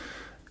Sense,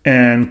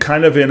 and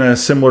kind of in a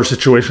similar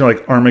situation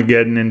like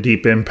Armageddon and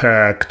Deep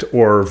Impact,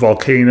 or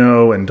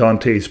Volcano and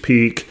Dante's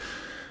Peak.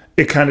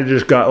 It kind of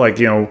just got like,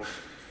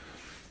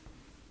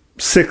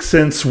 Sixth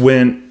Sense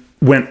went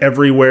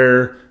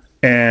everywhere,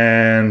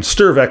 and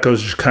Stir of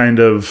Echoes just kind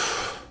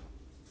of,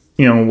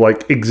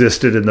 like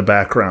existed in the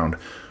background.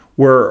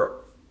 Where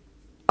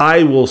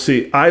I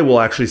will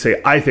actually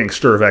say I think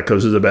Stir of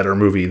Echoes is a better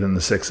movie than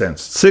The Sixth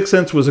Sense. Sixth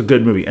Sense was a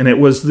good movie, and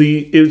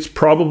it's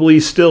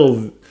probably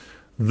still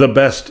the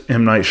best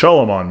M. Night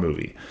Shyamalan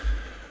movie.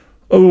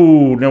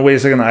 Oh, no, wait a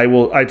second.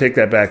 I take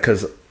that back,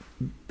 because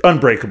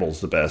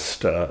Unbreakable's the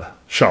best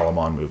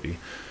Shyamalan movie.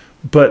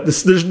 But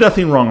there's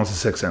nothing wrong with The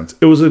Sixth Sense.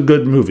 It was a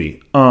good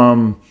movie.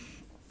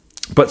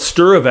 But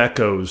Stir of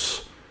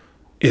Echoes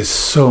is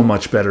so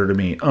much better to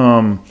me.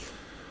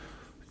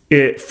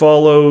 It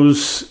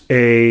follows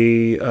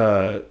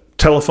a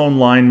telephone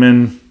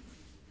lineman,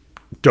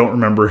 don't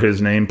remember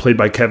his name, played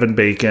by Kevin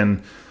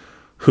Bacon,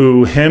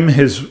 who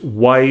his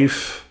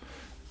wife,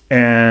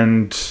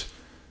 and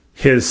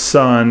his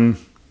son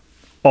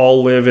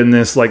all live in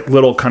this like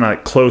little kind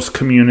of close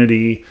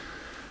community.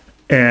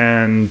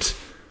 And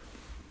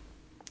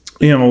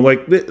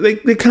like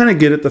they kind of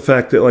get at the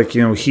fact that like,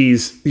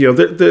 he's, they're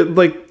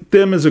like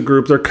them as a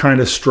group, they're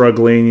kind of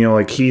struggling,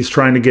 like he's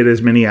trying to get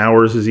as many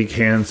hours as he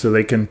can so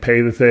they can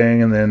pay the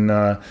thing. And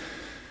then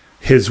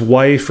his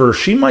wife, or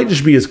she might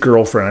just be his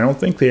girlfriend. I don't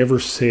think they ever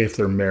say if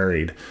they're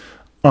married.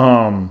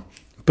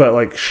 But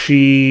like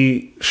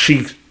she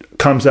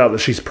comes out that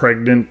she's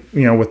pregnant,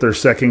 with their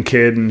second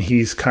kid, and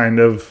he's kind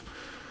of,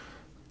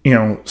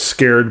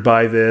 scared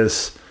by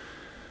this.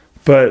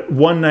 But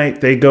one night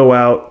they go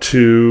out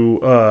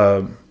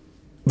to,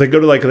 like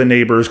the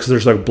neighbors, because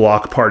there's like a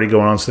block party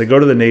going on. So they go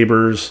to the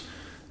neighbors,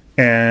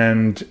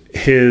 and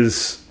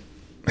his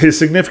his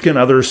significant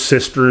other's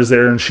sister is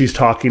there, and she's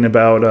talking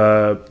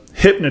about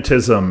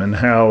hypnotism and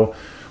how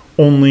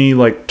only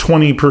like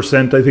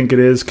 20%, I think it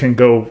is, can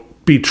go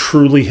be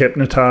truly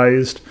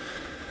hypnotized.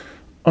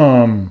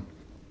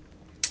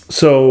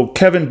 So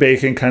Kevin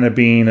Bacon, kind of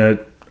being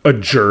a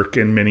jerk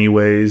in many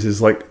ways,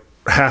 is like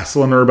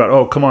hassling her about,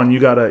 oh, come on, you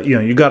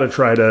gotta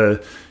try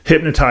to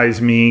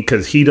hypnotize me,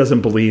 because he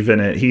doesn't believe in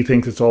it. He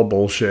thinks it's all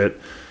bullshit.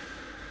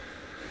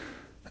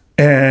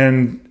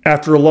 And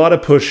after a lot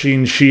of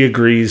pushing, she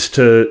agrees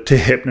to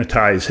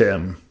hypnotize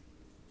him.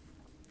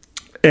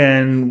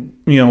 And,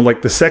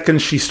 like the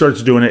second she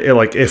starts doing it,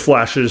 it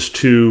flashes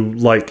to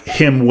like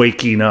him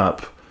waking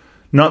up.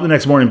 Not the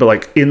next morning, but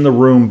like in the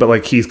room, but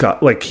like he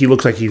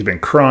looks like he's been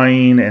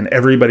crying, and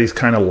everybody's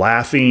kind of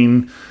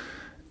laughing.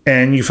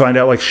 And you find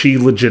out like she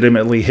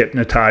legitimately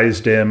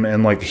hypnotized him,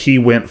 and like he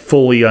went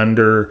fully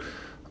under.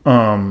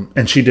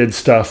 And she did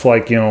stuff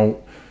like,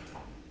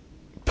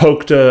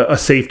 poked a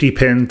safety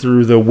pin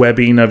through the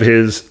webbing of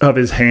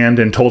his hand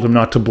and told him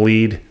not to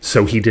bleed,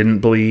 so he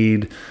didn't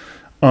bleed.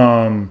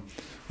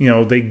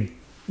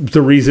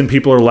 The reason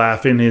people are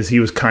laughing is he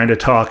was kind of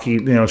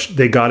talking,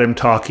 they got him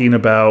talking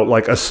about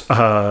like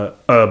a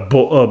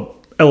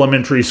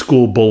elementary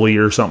school bully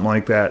or something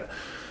like that.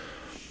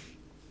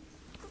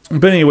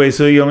 But anyway,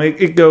 so,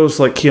 it goes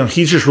like,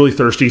 he's just really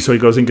thirsty, so he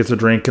goes and gets a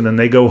drink, and then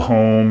they go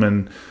home,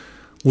 and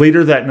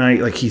later that night,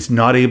 like, he's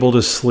not able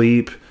to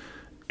sleep.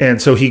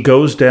 And so he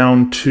goes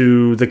down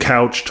to the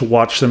couch to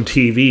watch some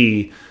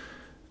TV.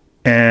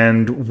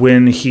 And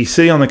when he's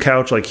sitting on the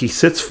couch, like, he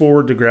sits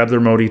forward to grab the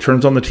remote, he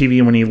turns on the TV,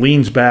 and when he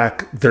leans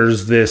back,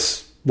 there's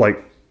this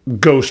like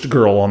ghost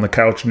girl on the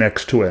couch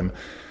next to him.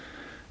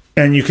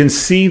 And you can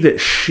see that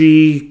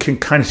she can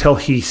kind of tell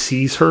he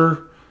sees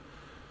her.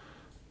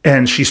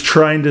 And she's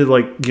trying to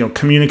like,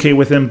 communicate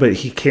with him, but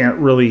he can't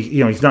really,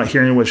 he's not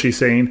hearing what she's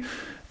saying.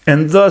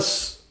 And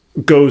thus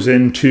goes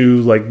into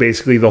like,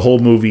 basically the whole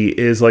movie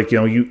is like,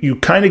 you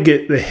kind of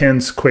get the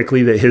hints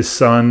quickly that his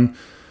son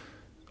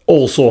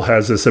also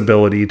has this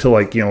ability to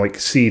like, like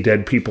see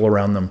dead people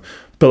around them.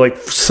 But like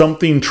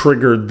something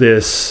triggered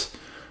this,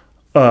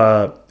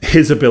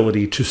 his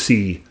ability to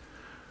see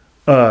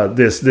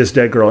this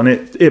dead girl. And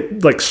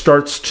it like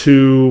starts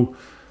to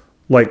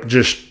like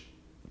just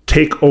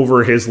take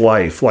over his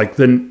life, like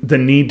the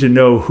need to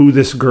know who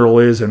this girl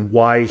is and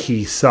why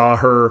he saw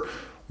her,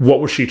 what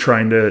was she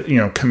trying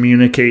to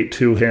communicate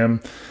to him.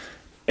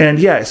 And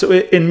yeah, so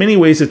in many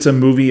ways it's a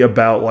movie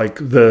about like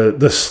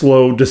the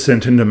slow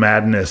descent into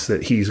madness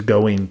that he's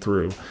going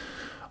through.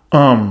 But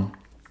I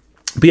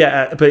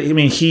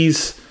mean,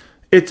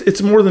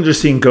 it's more than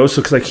just seeing ghosts,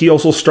 because like he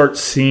also starts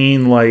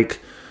seeing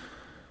like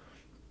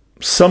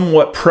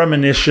somewhat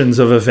premonitions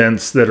of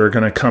events that are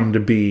going to come to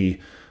be.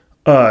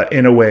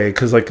 In a way,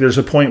 because like there's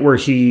a point where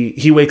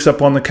he wakes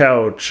up on the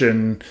couch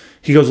and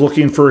he goes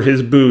looking for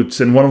his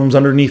boots, and one of them's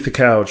underneath the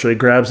couch, so he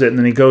grabs it, and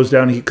then he goes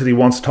down because he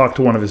wants to talk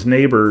to one of his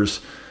neighbors.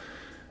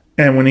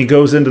 And when he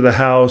goes into the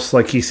house,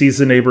 like he sees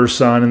the neighbor's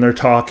son and they're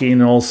talking,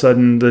 and all of a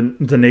sudden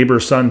the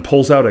neighbor's son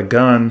pulls out a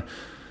gun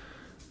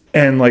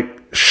and like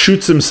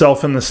shoots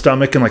himself in the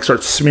stomach and like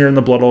starts smearing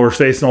the blood all over his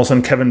face. And all of a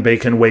sudden Kevin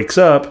Bacon wakes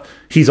up,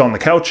 he's on the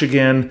couch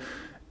again,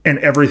 and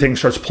everything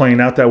starts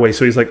playing out that way.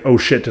 So he's like, oh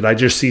shit, did I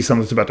just see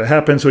something that's about to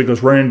happen? So he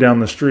goes running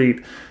down the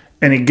street,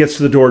 and he gets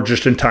to the door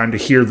just in time to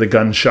hear the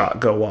gunshot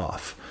go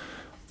off.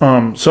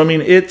 So, I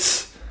mean,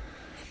 it's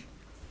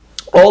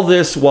all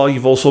this while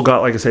you've also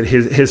got, like I said,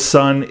 his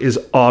son is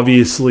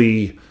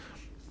obviously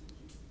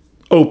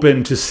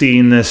open to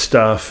seeing this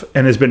stuff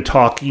and has been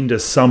talking to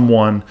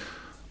someone.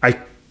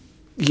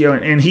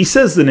 And he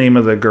says the name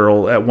of the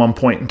girl at one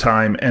point in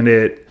time, and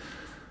it,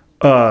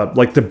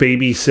 like the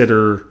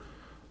babysitter,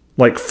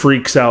 like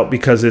freaks out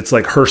because it's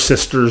like her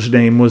sister's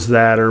name was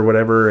that or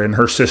whatever, and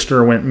her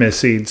sister went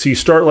missing. So you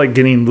start like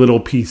getting little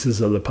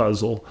pieces of the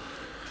puzzle.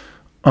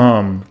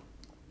 But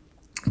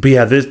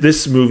yeah,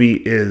 this movie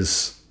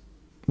is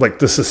like,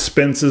 the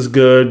suspense is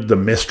good, the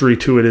mystery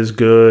to it is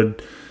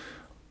good.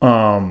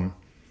 Watching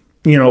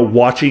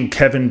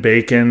Kevin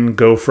Bacon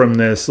go from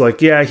this,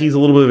 like, yeah, he's a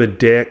little bit of a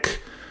dick.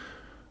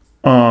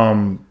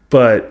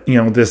 But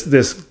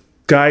this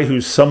guy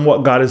who's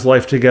somewhat got his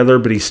life together,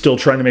 but he's still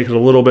trying to make it a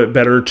little bit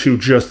better, to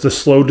just the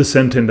slow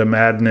descent into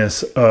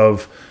madness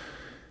of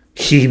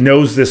he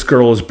knows this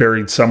girl is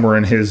buried somewhere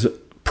in his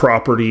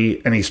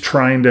property, and he's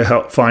trying to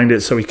help find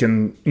it so he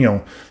can,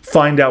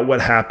 find out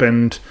what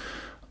happened.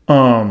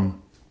 And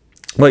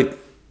the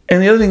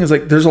other thing is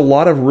like, there's a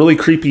lot of really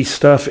creepy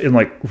stuff in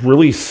like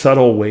really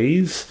subtle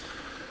ways.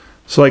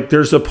 So like,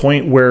 there's a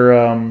point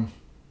where,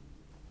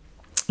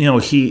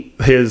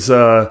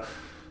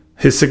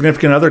 his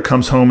significant other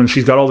comes home, and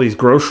she's got all these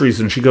groceries,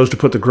 and she goes to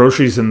put the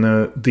groceries in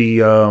the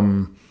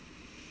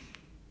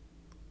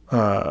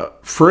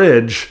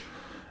fridge.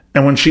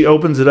 And when she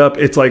opens it up,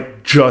 it's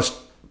like just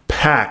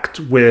packed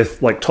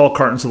with like tall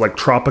cartons of like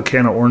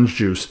Tropicana orange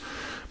juice.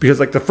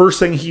 Because like the first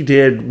thing he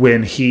did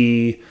when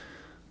he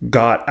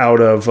got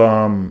out of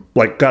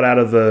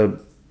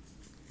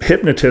his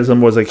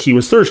hypnotism was like he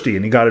was thirsty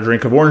and he got a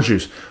drink of orange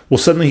juice. Well,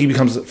 suddenly he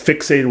becomes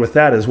fixated with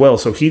that as well.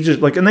 So he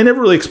just like, and they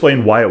never really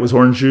explained why it was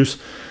orange juice,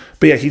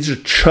 but yeah, he's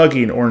just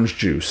chugging orange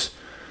juice.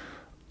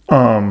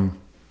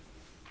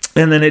 And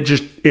then it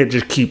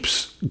just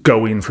keeps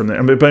going from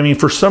there. But I mean,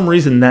 for some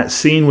reason, that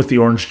scene with the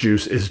orange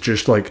juice is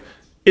just like,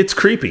 it's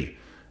creepy.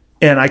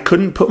 And I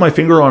couldn't put my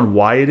finger on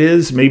why it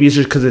is. Maybe it's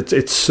just because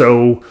it's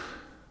so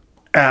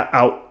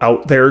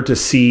out there to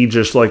see,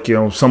 just like, you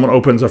know, someone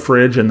opens a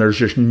fridge and there's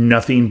just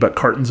nothing but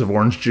cartons of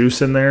orange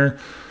juice in there.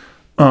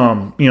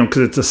 You know,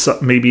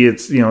 because maybe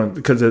it's, you know,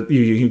 because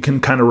you can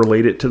kind of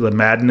relate it to the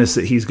madness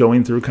that he's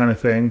going through kind of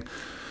thing.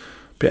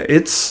 But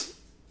it's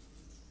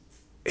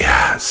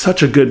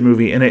such a good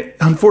movie. And it,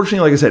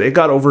 unfortunately, like I said, it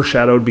got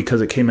overshadowed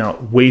because it came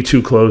out way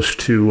too close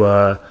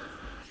to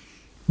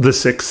The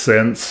Sixth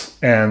Sense.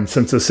 And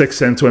since The Sixth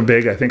Sense went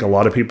big, I think a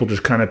lot of people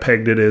just kind of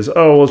pegged it as,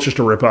 oh, well, it's just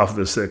a ripoff of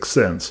The Sixth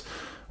Sense,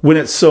 when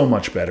it's so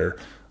much better.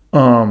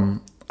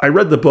 I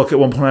read the book at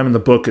one point, and the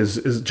book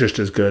is just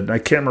as good. I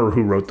can't remember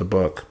who wrote the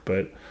book,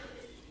 but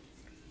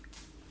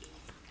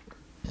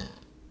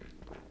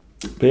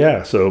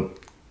yeah, so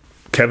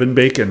Kevin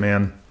Bacon,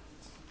 man,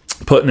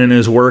 putting in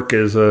his work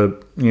is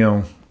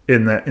in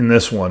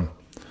this one.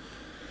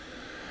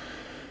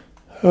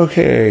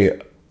 Okay.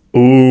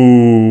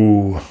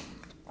 Ooh.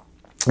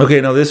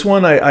 Okay, now this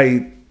one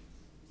I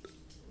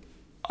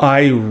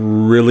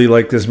really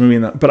like this movie,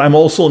 but I'm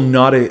also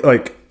not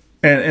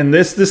and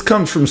this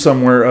comes from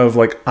somewhere of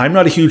like, I'm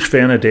not a huge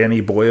fan of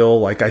Danny Boyle.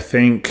 Like I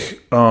think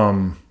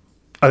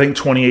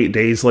 28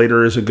 Days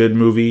Later is a good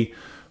movie,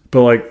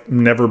 but like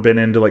never been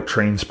into like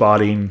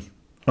Trainspotting.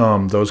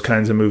 Those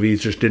kinds of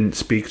movies just didn't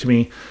speak to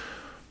me.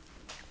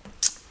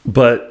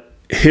 But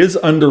his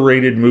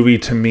underrated movie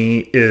to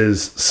me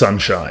is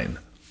Sunshine.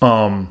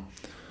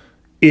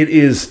 It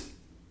is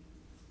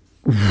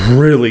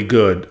really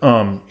good.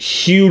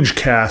 Huge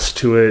cast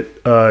to it.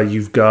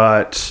 You've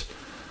got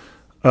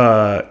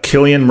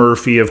Cillian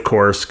Murphy, of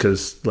course,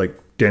 because like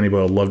Danny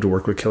Boyle loved to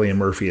work with Cillian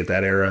Murphy at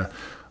that era.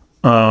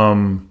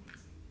 God,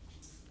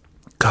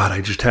 I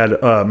just had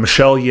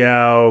Michelle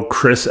Yeoh,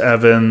 Chris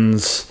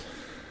Evans.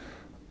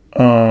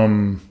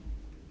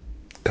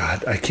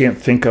 God, I can't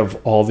think of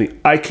all the.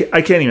 I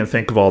can't even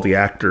think of all the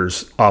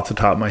actors off the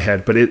top of my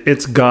head, but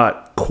it's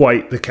got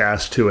quite the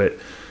cast to it,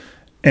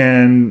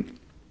 and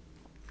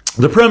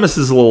the premise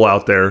is a little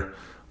out there,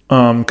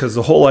 because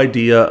the whole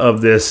idea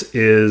of this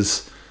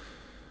is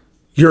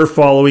you're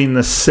following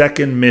the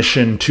second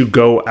mission to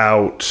go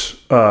out.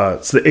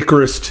 It's the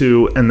Icarus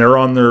 2, and they're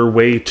on their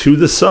way to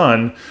the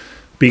sun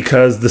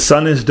because the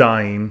sun is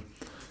dying.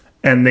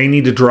 And they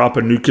need to drop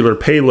a nuclear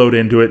payload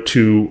into it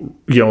to,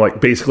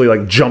 basically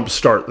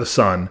jumpstart the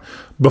sun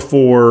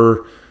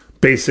before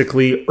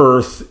basically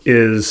Earth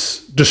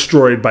is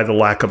destroyed by the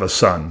lack of a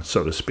sun,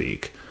 so to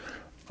speak.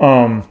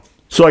 So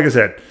like I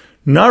said,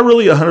 not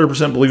really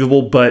 100%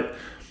 believable, but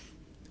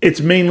it's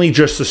mainly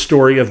just the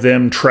story of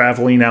them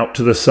traveling out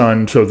to the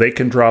sun so they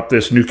can drop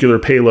this nuclear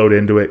payload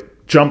into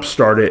it,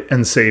 jumpstart it,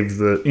 and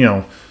save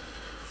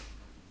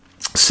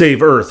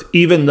Earth,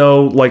 even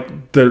though like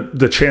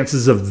the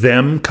chances of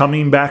them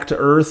coming back to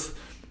Earth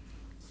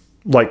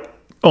like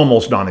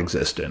almost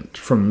non-existent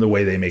from the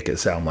way they make it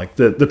sound. Like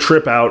the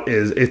trip out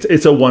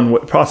it's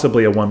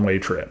possibly a one-way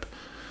trip.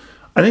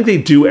 I think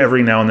they do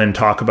every now and then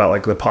talk about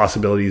like the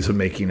possibilities of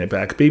making it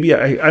back. Maybe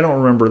I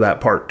don't remember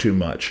that part too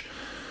much.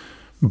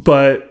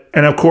 But,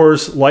 and of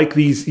course, like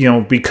these,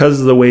 because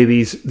of the way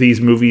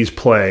these movies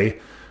play,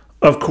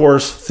 of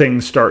course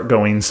things start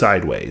going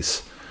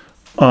sideways.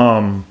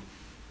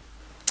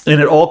 And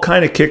it all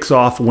kind of kicks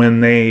off when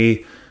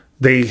they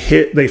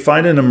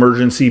find an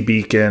emergency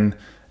beacon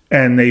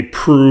and they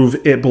prove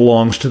it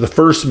belongs to the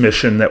first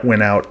mission that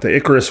went out. The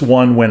Icarus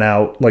 1 went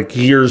out like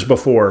years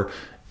before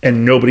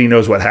and nobody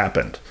knows what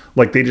happened.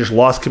 Like they just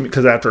lost,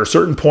 because after a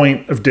certain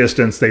point of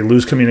distance, they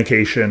lose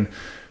communication,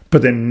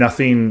 but then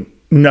nothing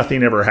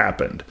ever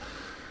happened.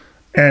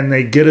 And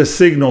they get a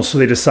signal, so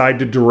they decide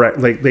to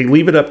they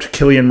leave it up to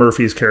Cillian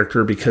Murphy's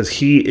character because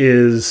he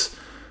is,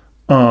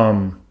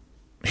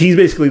 he's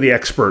basically the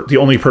expert, the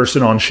only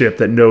person on ship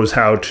that knows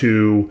how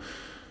to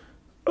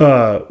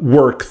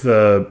work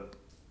the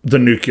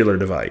nuclear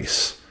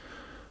device.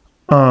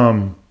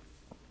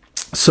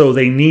 So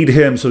they need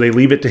him, so they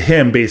leave it to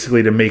him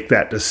basically to make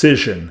that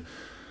decision.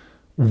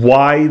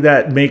 Why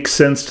that makes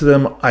sense to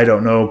them, I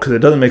don't know, because it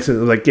doesn't make sense.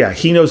 Like, yeah,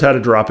 he knows how to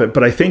drop it,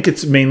 but I think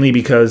it's mainly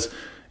because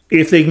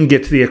if they can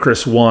get to the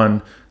Icarus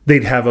 1,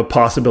 they'd have a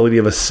possibility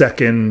of a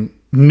second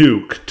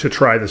nuke to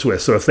try this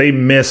with. So if they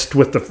missed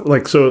with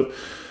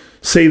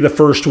say the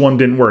first one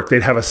didn't work,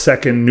 they'd have a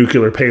second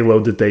nuclear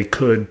payload that they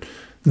could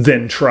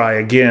then try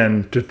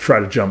again to try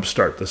to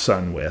jumpstart the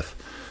sun with.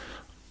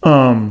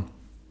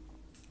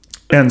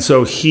 And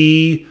so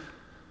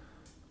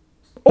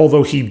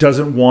although he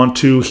doesn't want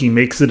to, he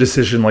makes the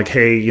decision like,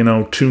 hey, 2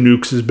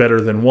 nukes is better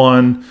than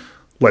 1.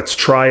 Let's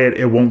try it.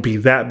 It won't be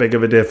that big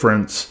of a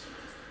difference.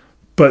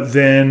 But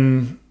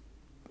then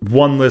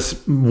one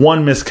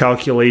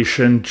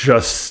miscalculation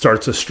just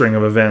starts a string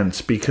of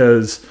events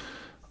because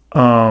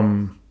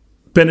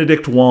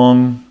Benedict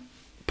Wong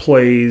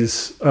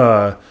plays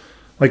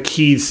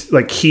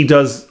he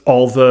does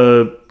all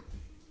the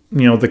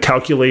the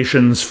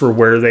calculations for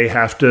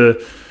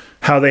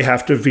how they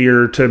have to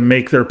veer to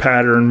make their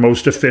pattern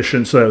most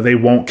efficient so that they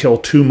won't kill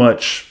too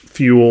much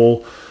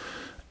fuel,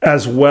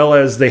 as well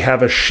as they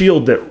have a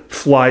shield that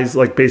flies,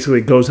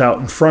 basically goes out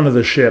in front of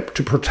the ship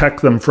to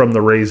protect them from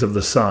the rays of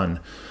the sun.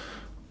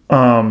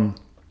 Well,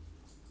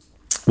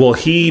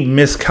 he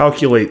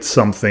miscalculates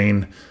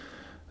something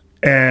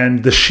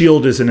and the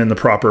shield isn't in the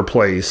proper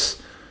place.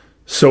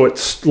 So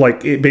it's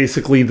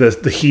basically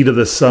the heat of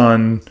the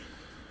sun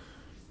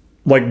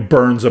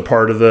burns a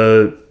part of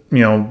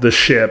the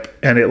ship,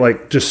 and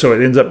it so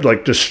it ends up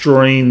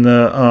destroying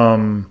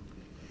the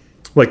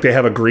they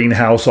have a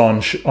greenhouse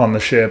on the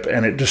ship,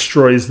 and it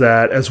destroys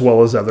that as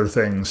well as other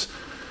things.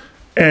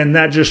 And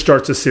that just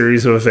starts a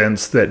series of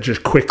events that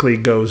just quickly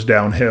goes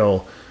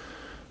downhill.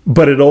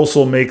 But it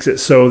also makes it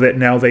so that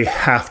now they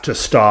have to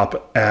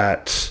stop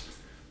at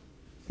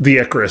the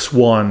Icarus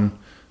 1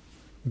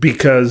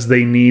 because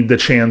they need the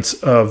chance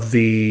of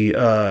the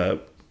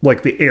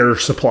the air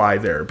supply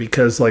there,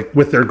 because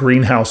with their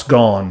greenhouse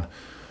gone,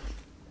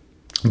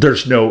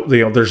 there's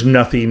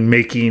nothing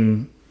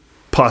making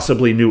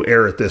possibly new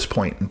air at this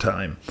point in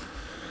time.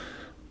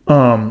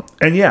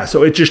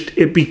 So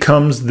it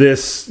becomes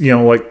this,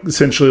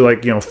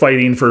 essentially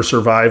fighting for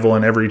survival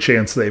in every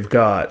chance they've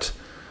got.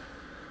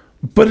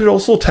 But it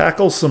also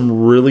tackles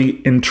some really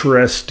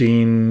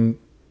interesting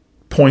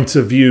points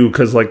of view,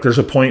 because there's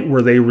a point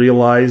where they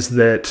realize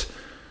that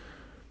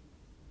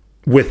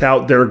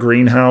without their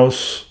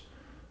greenhouse,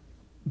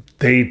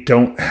 they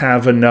don't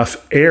have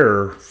enough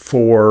air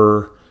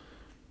for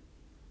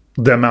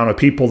the amount of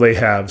people they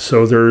have.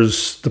 So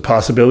there's the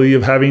possibility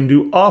of having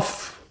to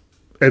off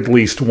at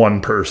least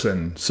one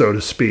person, so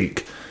to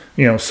speak.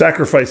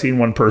 Sacrificing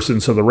one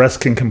person so the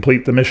rest can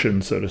complete the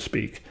mission, so to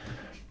speak.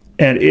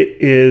 And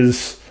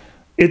it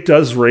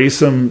does raise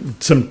some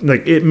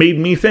it made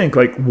me think,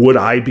 would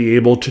I be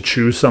able to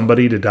choose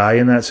somebody to die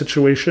in that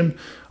situation?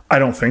 I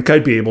don't think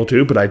I'd be able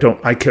to, but I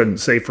couldn't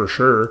say for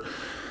sure.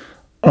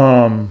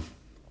 I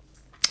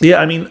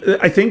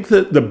think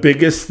that the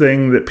biggest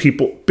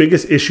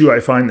issue I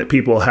find that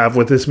people have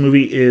with this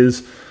movie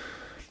is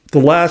the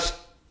last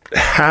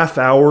half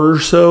hour or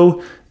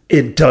so.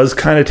 It does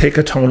kind of take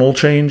a tonal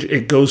change.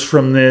 It goes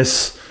from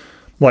this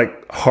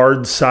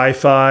hard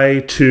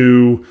sci-fi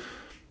to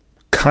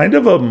kind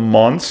of a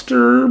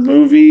monster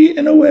movie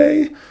in a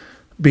way,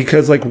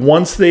 because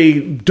once they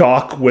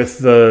dock with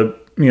the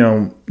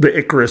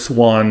Icarus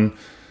 1,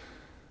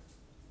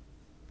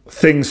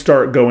 things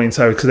start going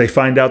south because they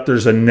find out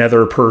there's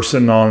another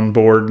person on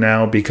board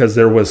now, because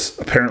there was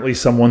apparently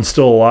someone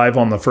still alive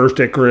on the first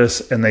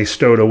Icarus and they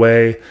stowed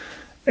away.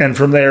 And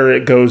from there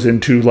it goes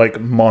into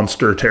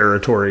monster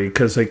territory,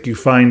 because you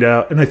find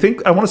out, and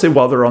I want to say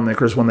while they're on the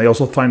Icarus 1, they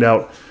also find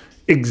out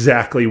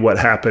exactly what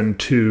happened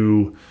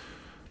to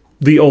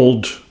the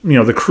old,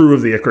 the crew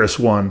of the Icarus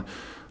 1.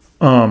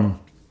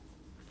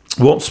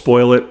 Won't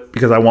spoil it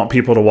because I want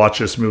people to watch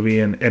this movie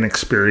and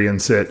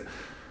experience it.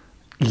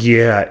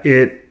 Yeah,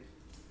 it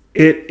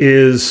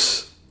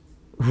is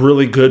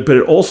really good, but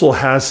it also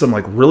has some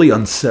really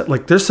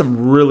there's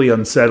some really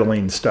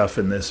unsettling stuff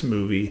in this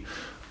movie.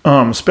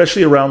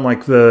 Especially around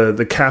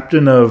the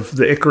captain of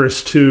the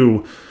Icarus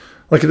 2.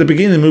 At the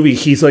beginning of the movie,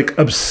 he's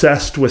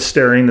obsessed with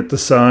staring at the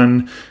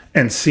sun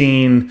and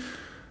seeing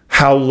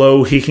how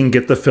low he can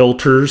get the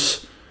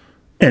filters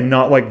and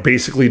not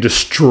basically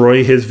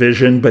destroy his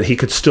vision, but he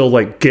could still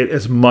get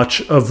as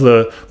much of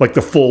the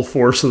the full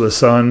force of the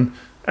sun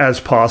as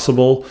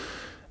possible.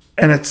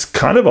 And it's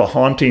kind of a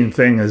haunting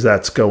thing as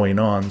that's going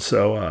on.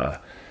 So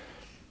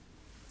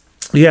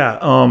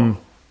dude,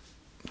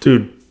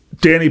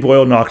 Danny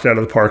Boyle knocked it out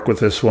of the park with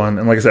this one.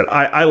 And like I said,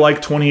 I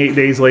like 28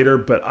 Days Later,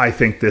 but I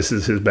think this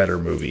is his better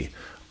movie.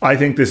 I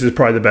think this is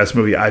probably the best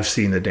movie I've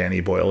seen that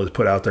Danny Boyle has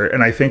put out there.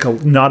 And I think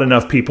not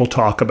enough people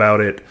talk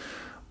about it.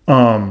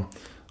 I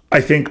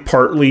think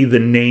partly the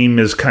name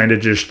is kind of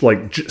just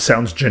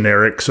sounds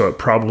generic, so it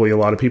probably a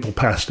lot of people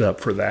passed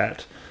up for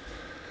that.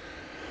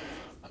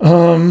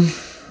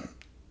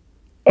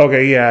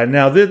 Okay, yeah.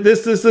 Now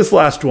this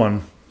last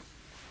one,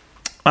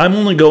 I'm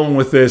only going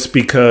with this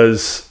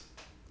because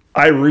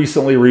I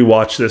recently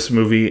rewatched this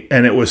movie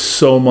and it was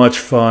so much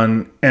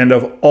fun. And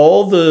of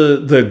all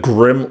the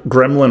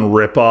Gremlin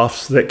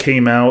ripoffs that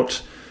came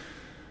out,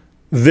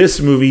 this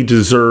movie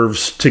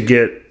deserves to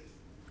get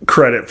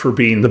credit for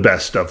being the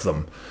best of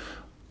them.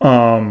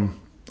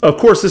 Of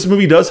course, this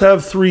movie does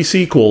have 3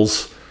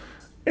 sequels,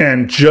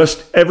 and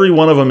just every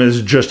one of them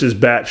is just as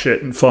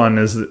batshit and fun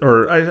as,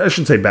 or I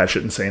shouldn't say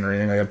batshit insane or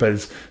anything like that, but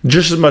it's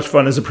just as much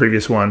fun as the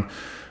previous one.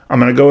 I'm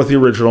going to go with the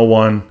original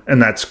one,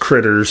 and that's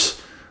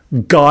Critters.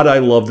 God, I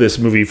love this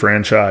movie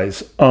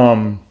franchise.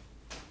 Where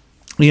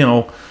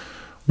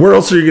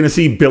else are you going to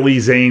see Billy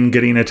Zane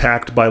getting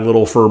attacked by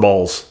little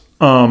furballs?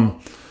 Not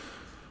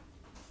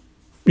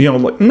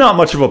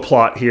much of a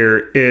plot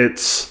here.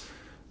 It's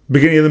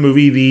beginning of the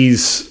movie,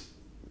 these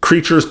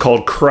creatures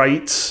called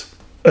Krites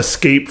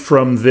escape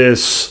from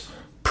this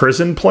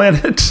prison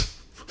planet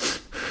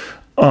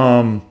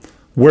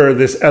where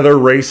this other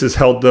race has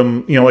held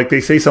them, like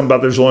they say something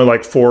about there's only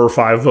like 4 or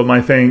 5 of them,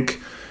 I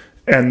think.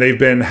 And they've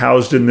been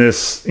housed in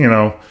this,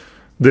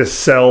 this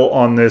cell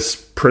on this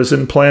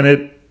prison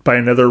planet by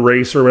another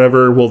race or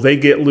whatever. Well, they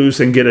get loose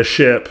and get a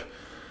ship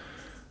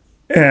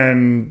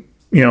and,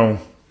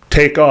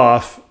 take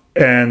off.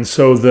 And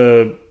so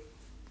the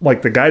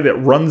guy that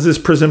runs this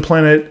prison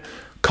planet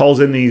calls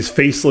in these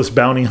faceless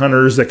bounty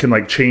hunters that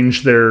can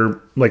change their,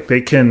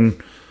 they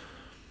can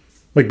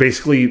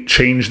basically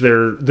change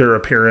their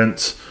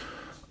appearance,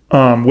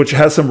 which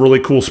has some really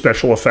cool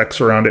special effects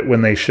around it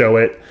when they show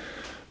it.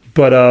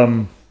 But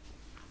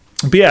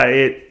yeah,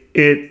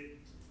 and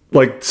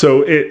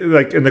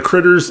the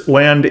critters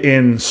land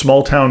in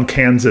small town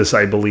Kansas,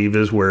 I believe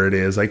is where it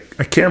is. I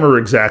can't remember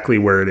exactly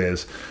where it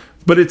is,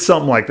 but it's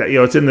something like that.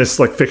 It's in this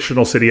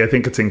fictional city. I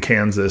think it's in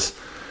Kansas.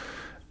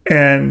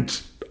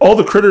 And all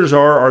the critters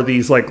are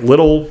these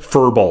little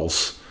fur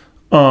balls.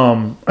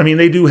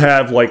 They do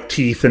have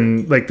teeth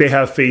and they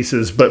have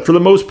faces, but for the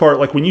most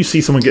part, when you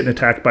see someone getting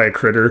attacked by a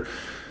critter,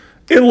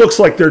 it looks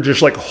like they're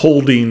just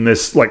holding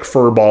this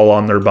fur ball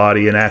on their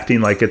body and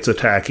acting like it's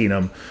attacking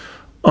them.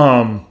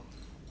 It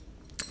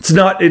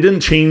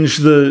didn't change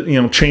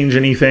change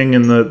anything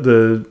in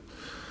the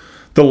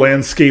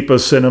landscape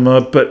of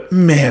cinema, but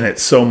man,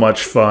 it's so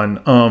much fun.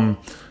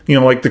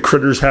 The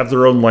critters have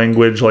their own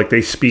language,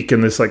 they speak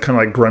in this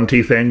kind of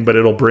grunty thing, but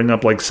it'll bring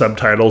up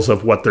subtitles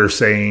of what they're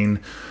saying.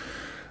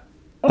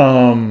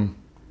 They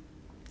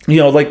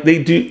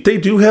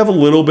do have a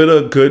little bit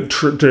of good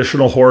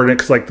traditional horror in it,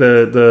 because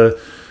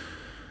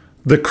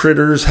the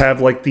critters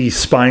have these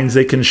spines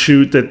they can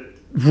shoot that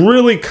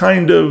really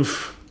kind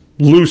of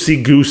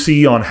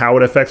loosey-goosey on how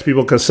it affects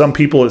people, because some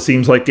people it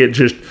seems like it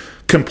just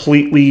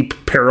completely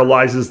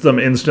paralyzes them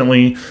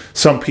instantly.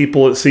 Some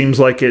people it seems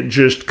like it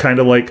just kind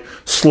of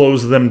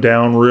slows them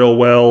down real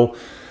well.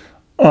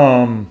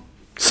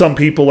 Some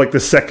people the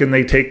second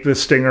they take the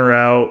stinger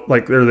out,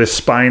 or the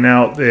spine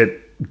out, it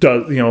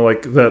does,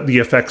 the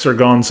effects are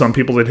gone. Some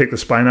people, they take the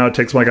spine out, it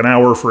takes them an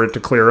hour for it to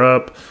clear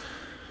up.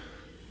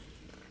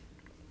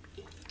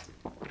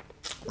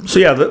 So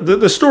yeah,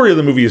 the story of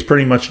the movie is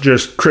pretty much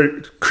just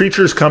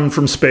creatures come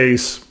from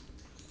space,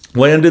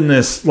 land in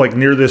this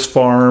near this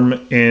farm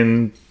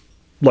in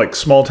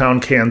small town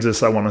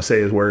Kansas, I want to say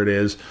is where it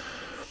is,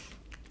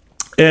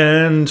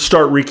 and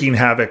start wreaking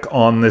havoc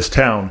on this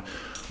town.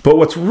 But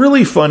what's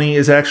really funny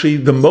is actually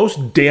the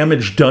most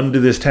damage done to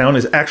this town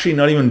is actually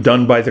not even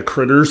done by the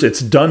critters. It's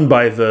done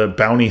by the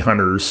bounty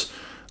hunters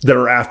that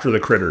are after the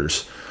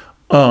critters.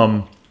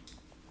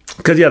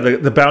 Because,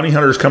 the bounty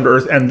hunters come to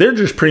Earth, and they're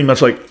just pretty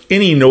much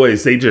any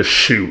noise, they just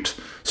shoot.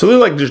 So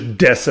they're just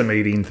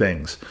decimating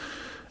things.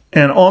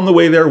 And on the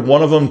way there,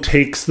 one of them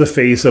takes the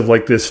face of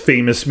this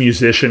famous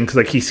musician,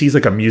 because he sees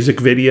a music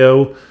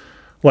video,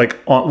 when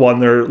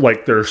they're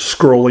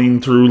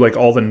scrolling through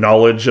all the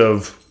knowledge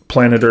of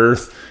planet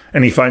Earth,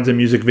 and he finds a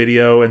music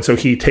video, and so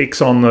he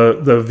takes on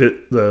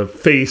the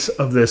face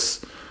of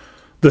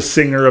the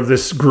singer of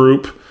this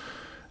group,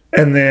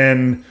 and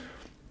then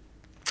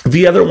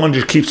the other one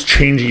just keeps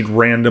changing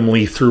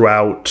randomly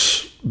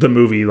throughout the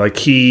movie.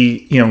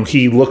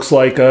 He looks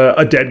like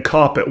a dead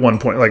cop at one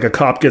point. A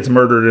cop gets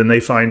murdered and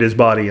they find his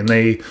body, and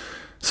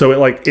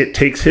it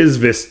takes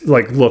his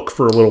look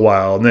for a little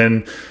while, and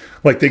then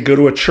they go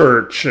to a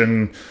church,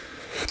 and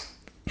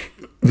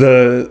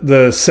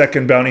the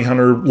second bounty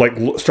hunter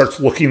starts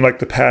looking like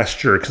the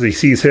pasture because he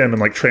sees him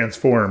and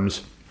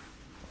transforms.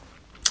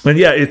 And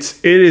yeah, it's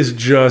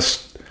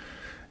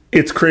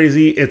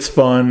crazy. It's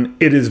fun.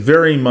 It is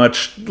very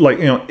much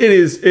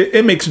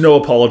it makes no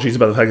apologies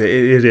about the fact that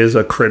it is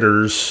a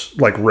Critters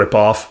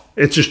ripoff.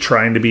 It's just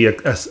trying to be a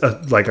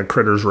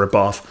Critters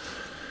ripoff,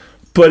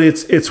 but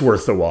it's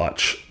worth the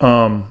watch.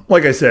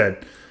 Like I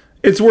said,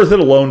 it's worth it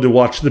alone to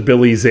watch the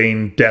Billy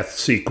Zane death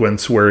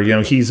sequence where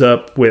he's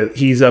up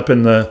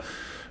in the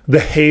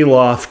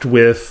hayloft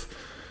with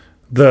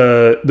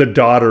the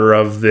daughter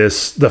of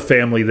the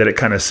family that it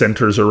kind of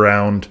centers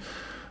around.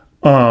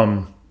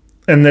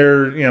 And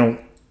they're,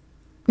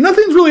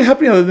 nothing's really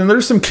happening other than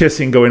there's some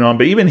kissing going on,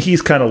 but even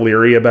he's kind of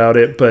leery about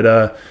it. But,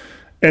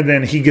 and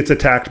then he gets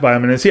attacked by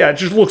him, and it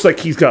just looks like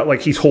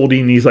he's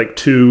holding these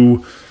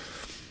two,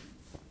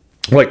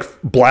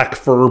 black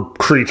fur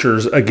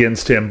creatures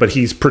against him, but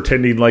he's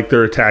pretending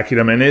they're attacking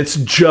him, and it's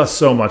just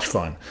so much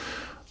fun.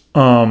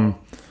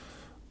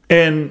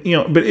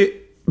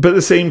 But at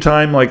the same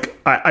time,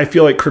 I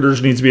feel like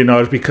Critters needs to be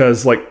acknowledged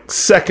because,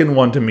 second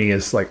one to me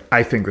is,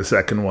 I think the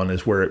second one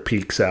is where it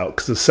peaks out.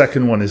 Because the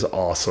second one is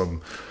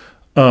awesome.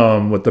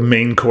 With the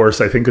main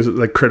course, I think is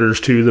Critters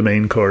 2, the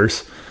main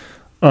course.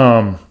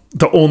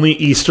 The only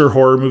Easter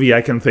horror movie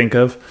I can think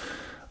of.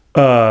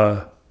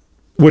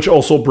 Which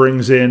also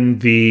brings in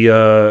the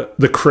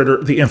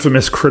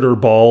infamous Critter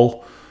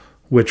Ball,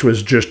 which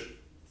was just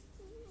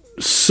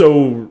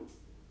so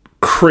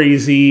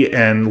crazy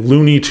and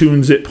Looney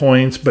Tunes at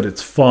points, but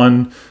it's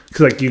fun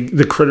because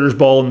the Critters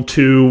Ball in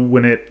 2,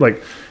 when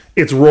it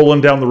it's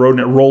rolling down the road and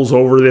it rolls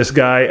over this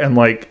guy, and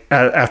like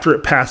after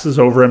it passes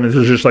over him,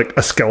 there's just like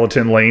a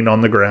skeleton laying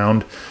on the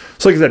ground.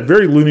 So like I said,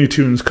 very Looney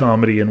Tunes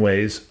comedy in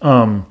ways.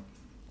 And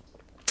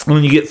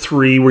then you get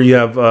 3 where you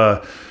have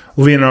a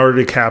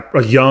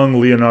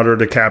young Leonardo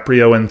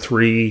DiCaprio in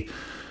 3,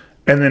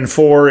 and then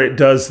 4 it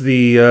does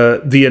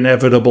the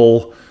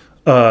inevitable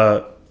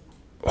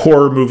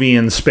horror movie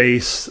in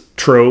space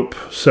trope.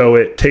 So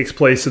it takes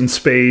place in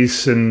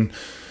space, and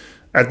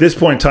at this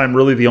point in time,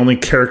 really the only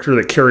character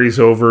that carries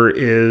over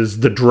is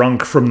the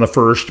drunk from the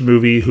first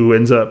movie who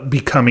ends up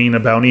becoming a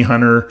bounty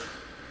hunter.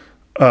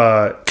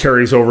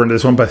 Carries over into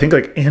this one, but I think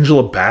like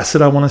Angela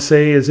Bassett, I want to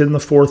say, is in the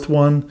 4th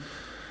one.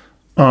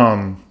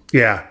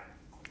 Yeah,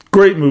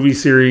 great movie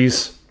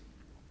series.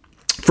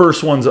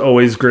 First one's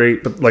always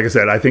great, but like I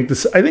said, I think the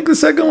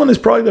second one is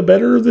probably the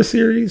better of the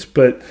series,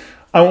 but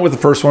I went with the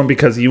first one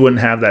because you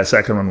wouldn't have that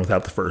second one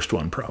without the first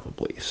one,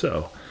 probably.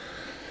 So,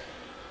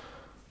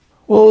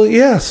 well,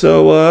 yeah.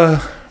 So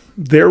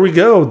there we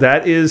go.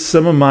 That is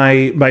some of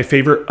my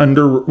favorite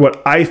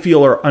what I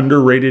feel are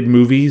underrated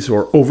movies,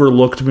 or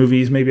overlooked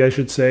movies, maybe I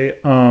should say.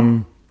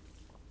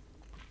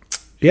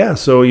 Yeah.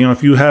 So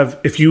if you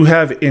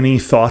have any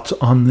thoughts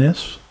on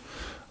this,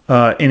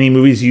 any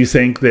movies you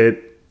think that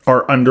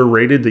are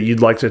underrated that you'd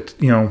like to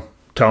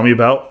tell me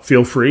about,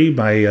 feel free.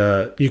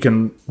 You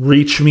can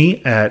reach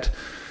me at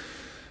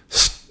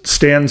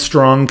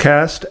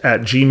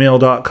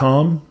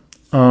standstrongcast@gmail.com.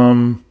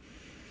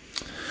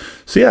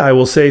 So yeah, I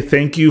will say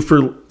thank you,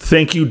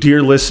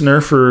 dear listener,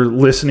 for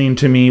listening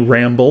to me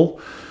ramble.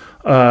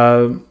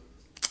 And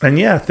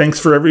yeah, thanks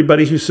for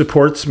everybody who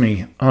supports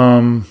me.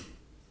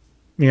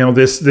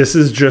 This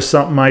is just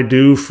something I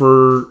do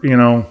for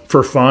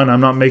fun.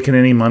 I'm not making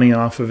any money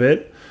off of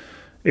it.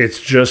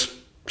 It's just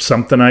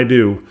something I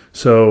do.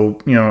 So,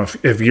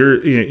 if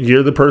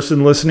you're the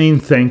person listening,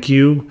 thank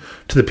you.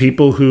 To the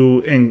people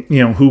who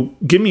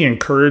give me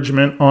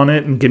encouragement on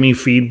it and give me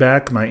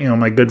feedback.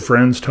 My good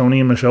friends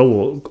Tony and Michelle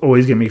will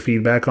always give me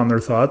feedback on their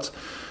thoughts,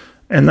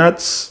 and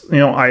that's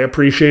I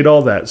appreciate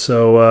all that.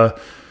 So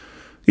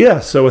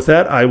so with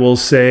that, I will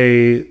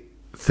say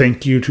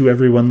thank you to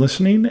everyone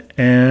listening,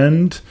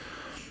 and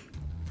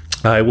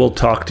I will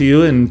talk to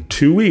you in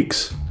 2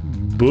 weeks.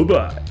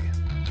 Bye-bye.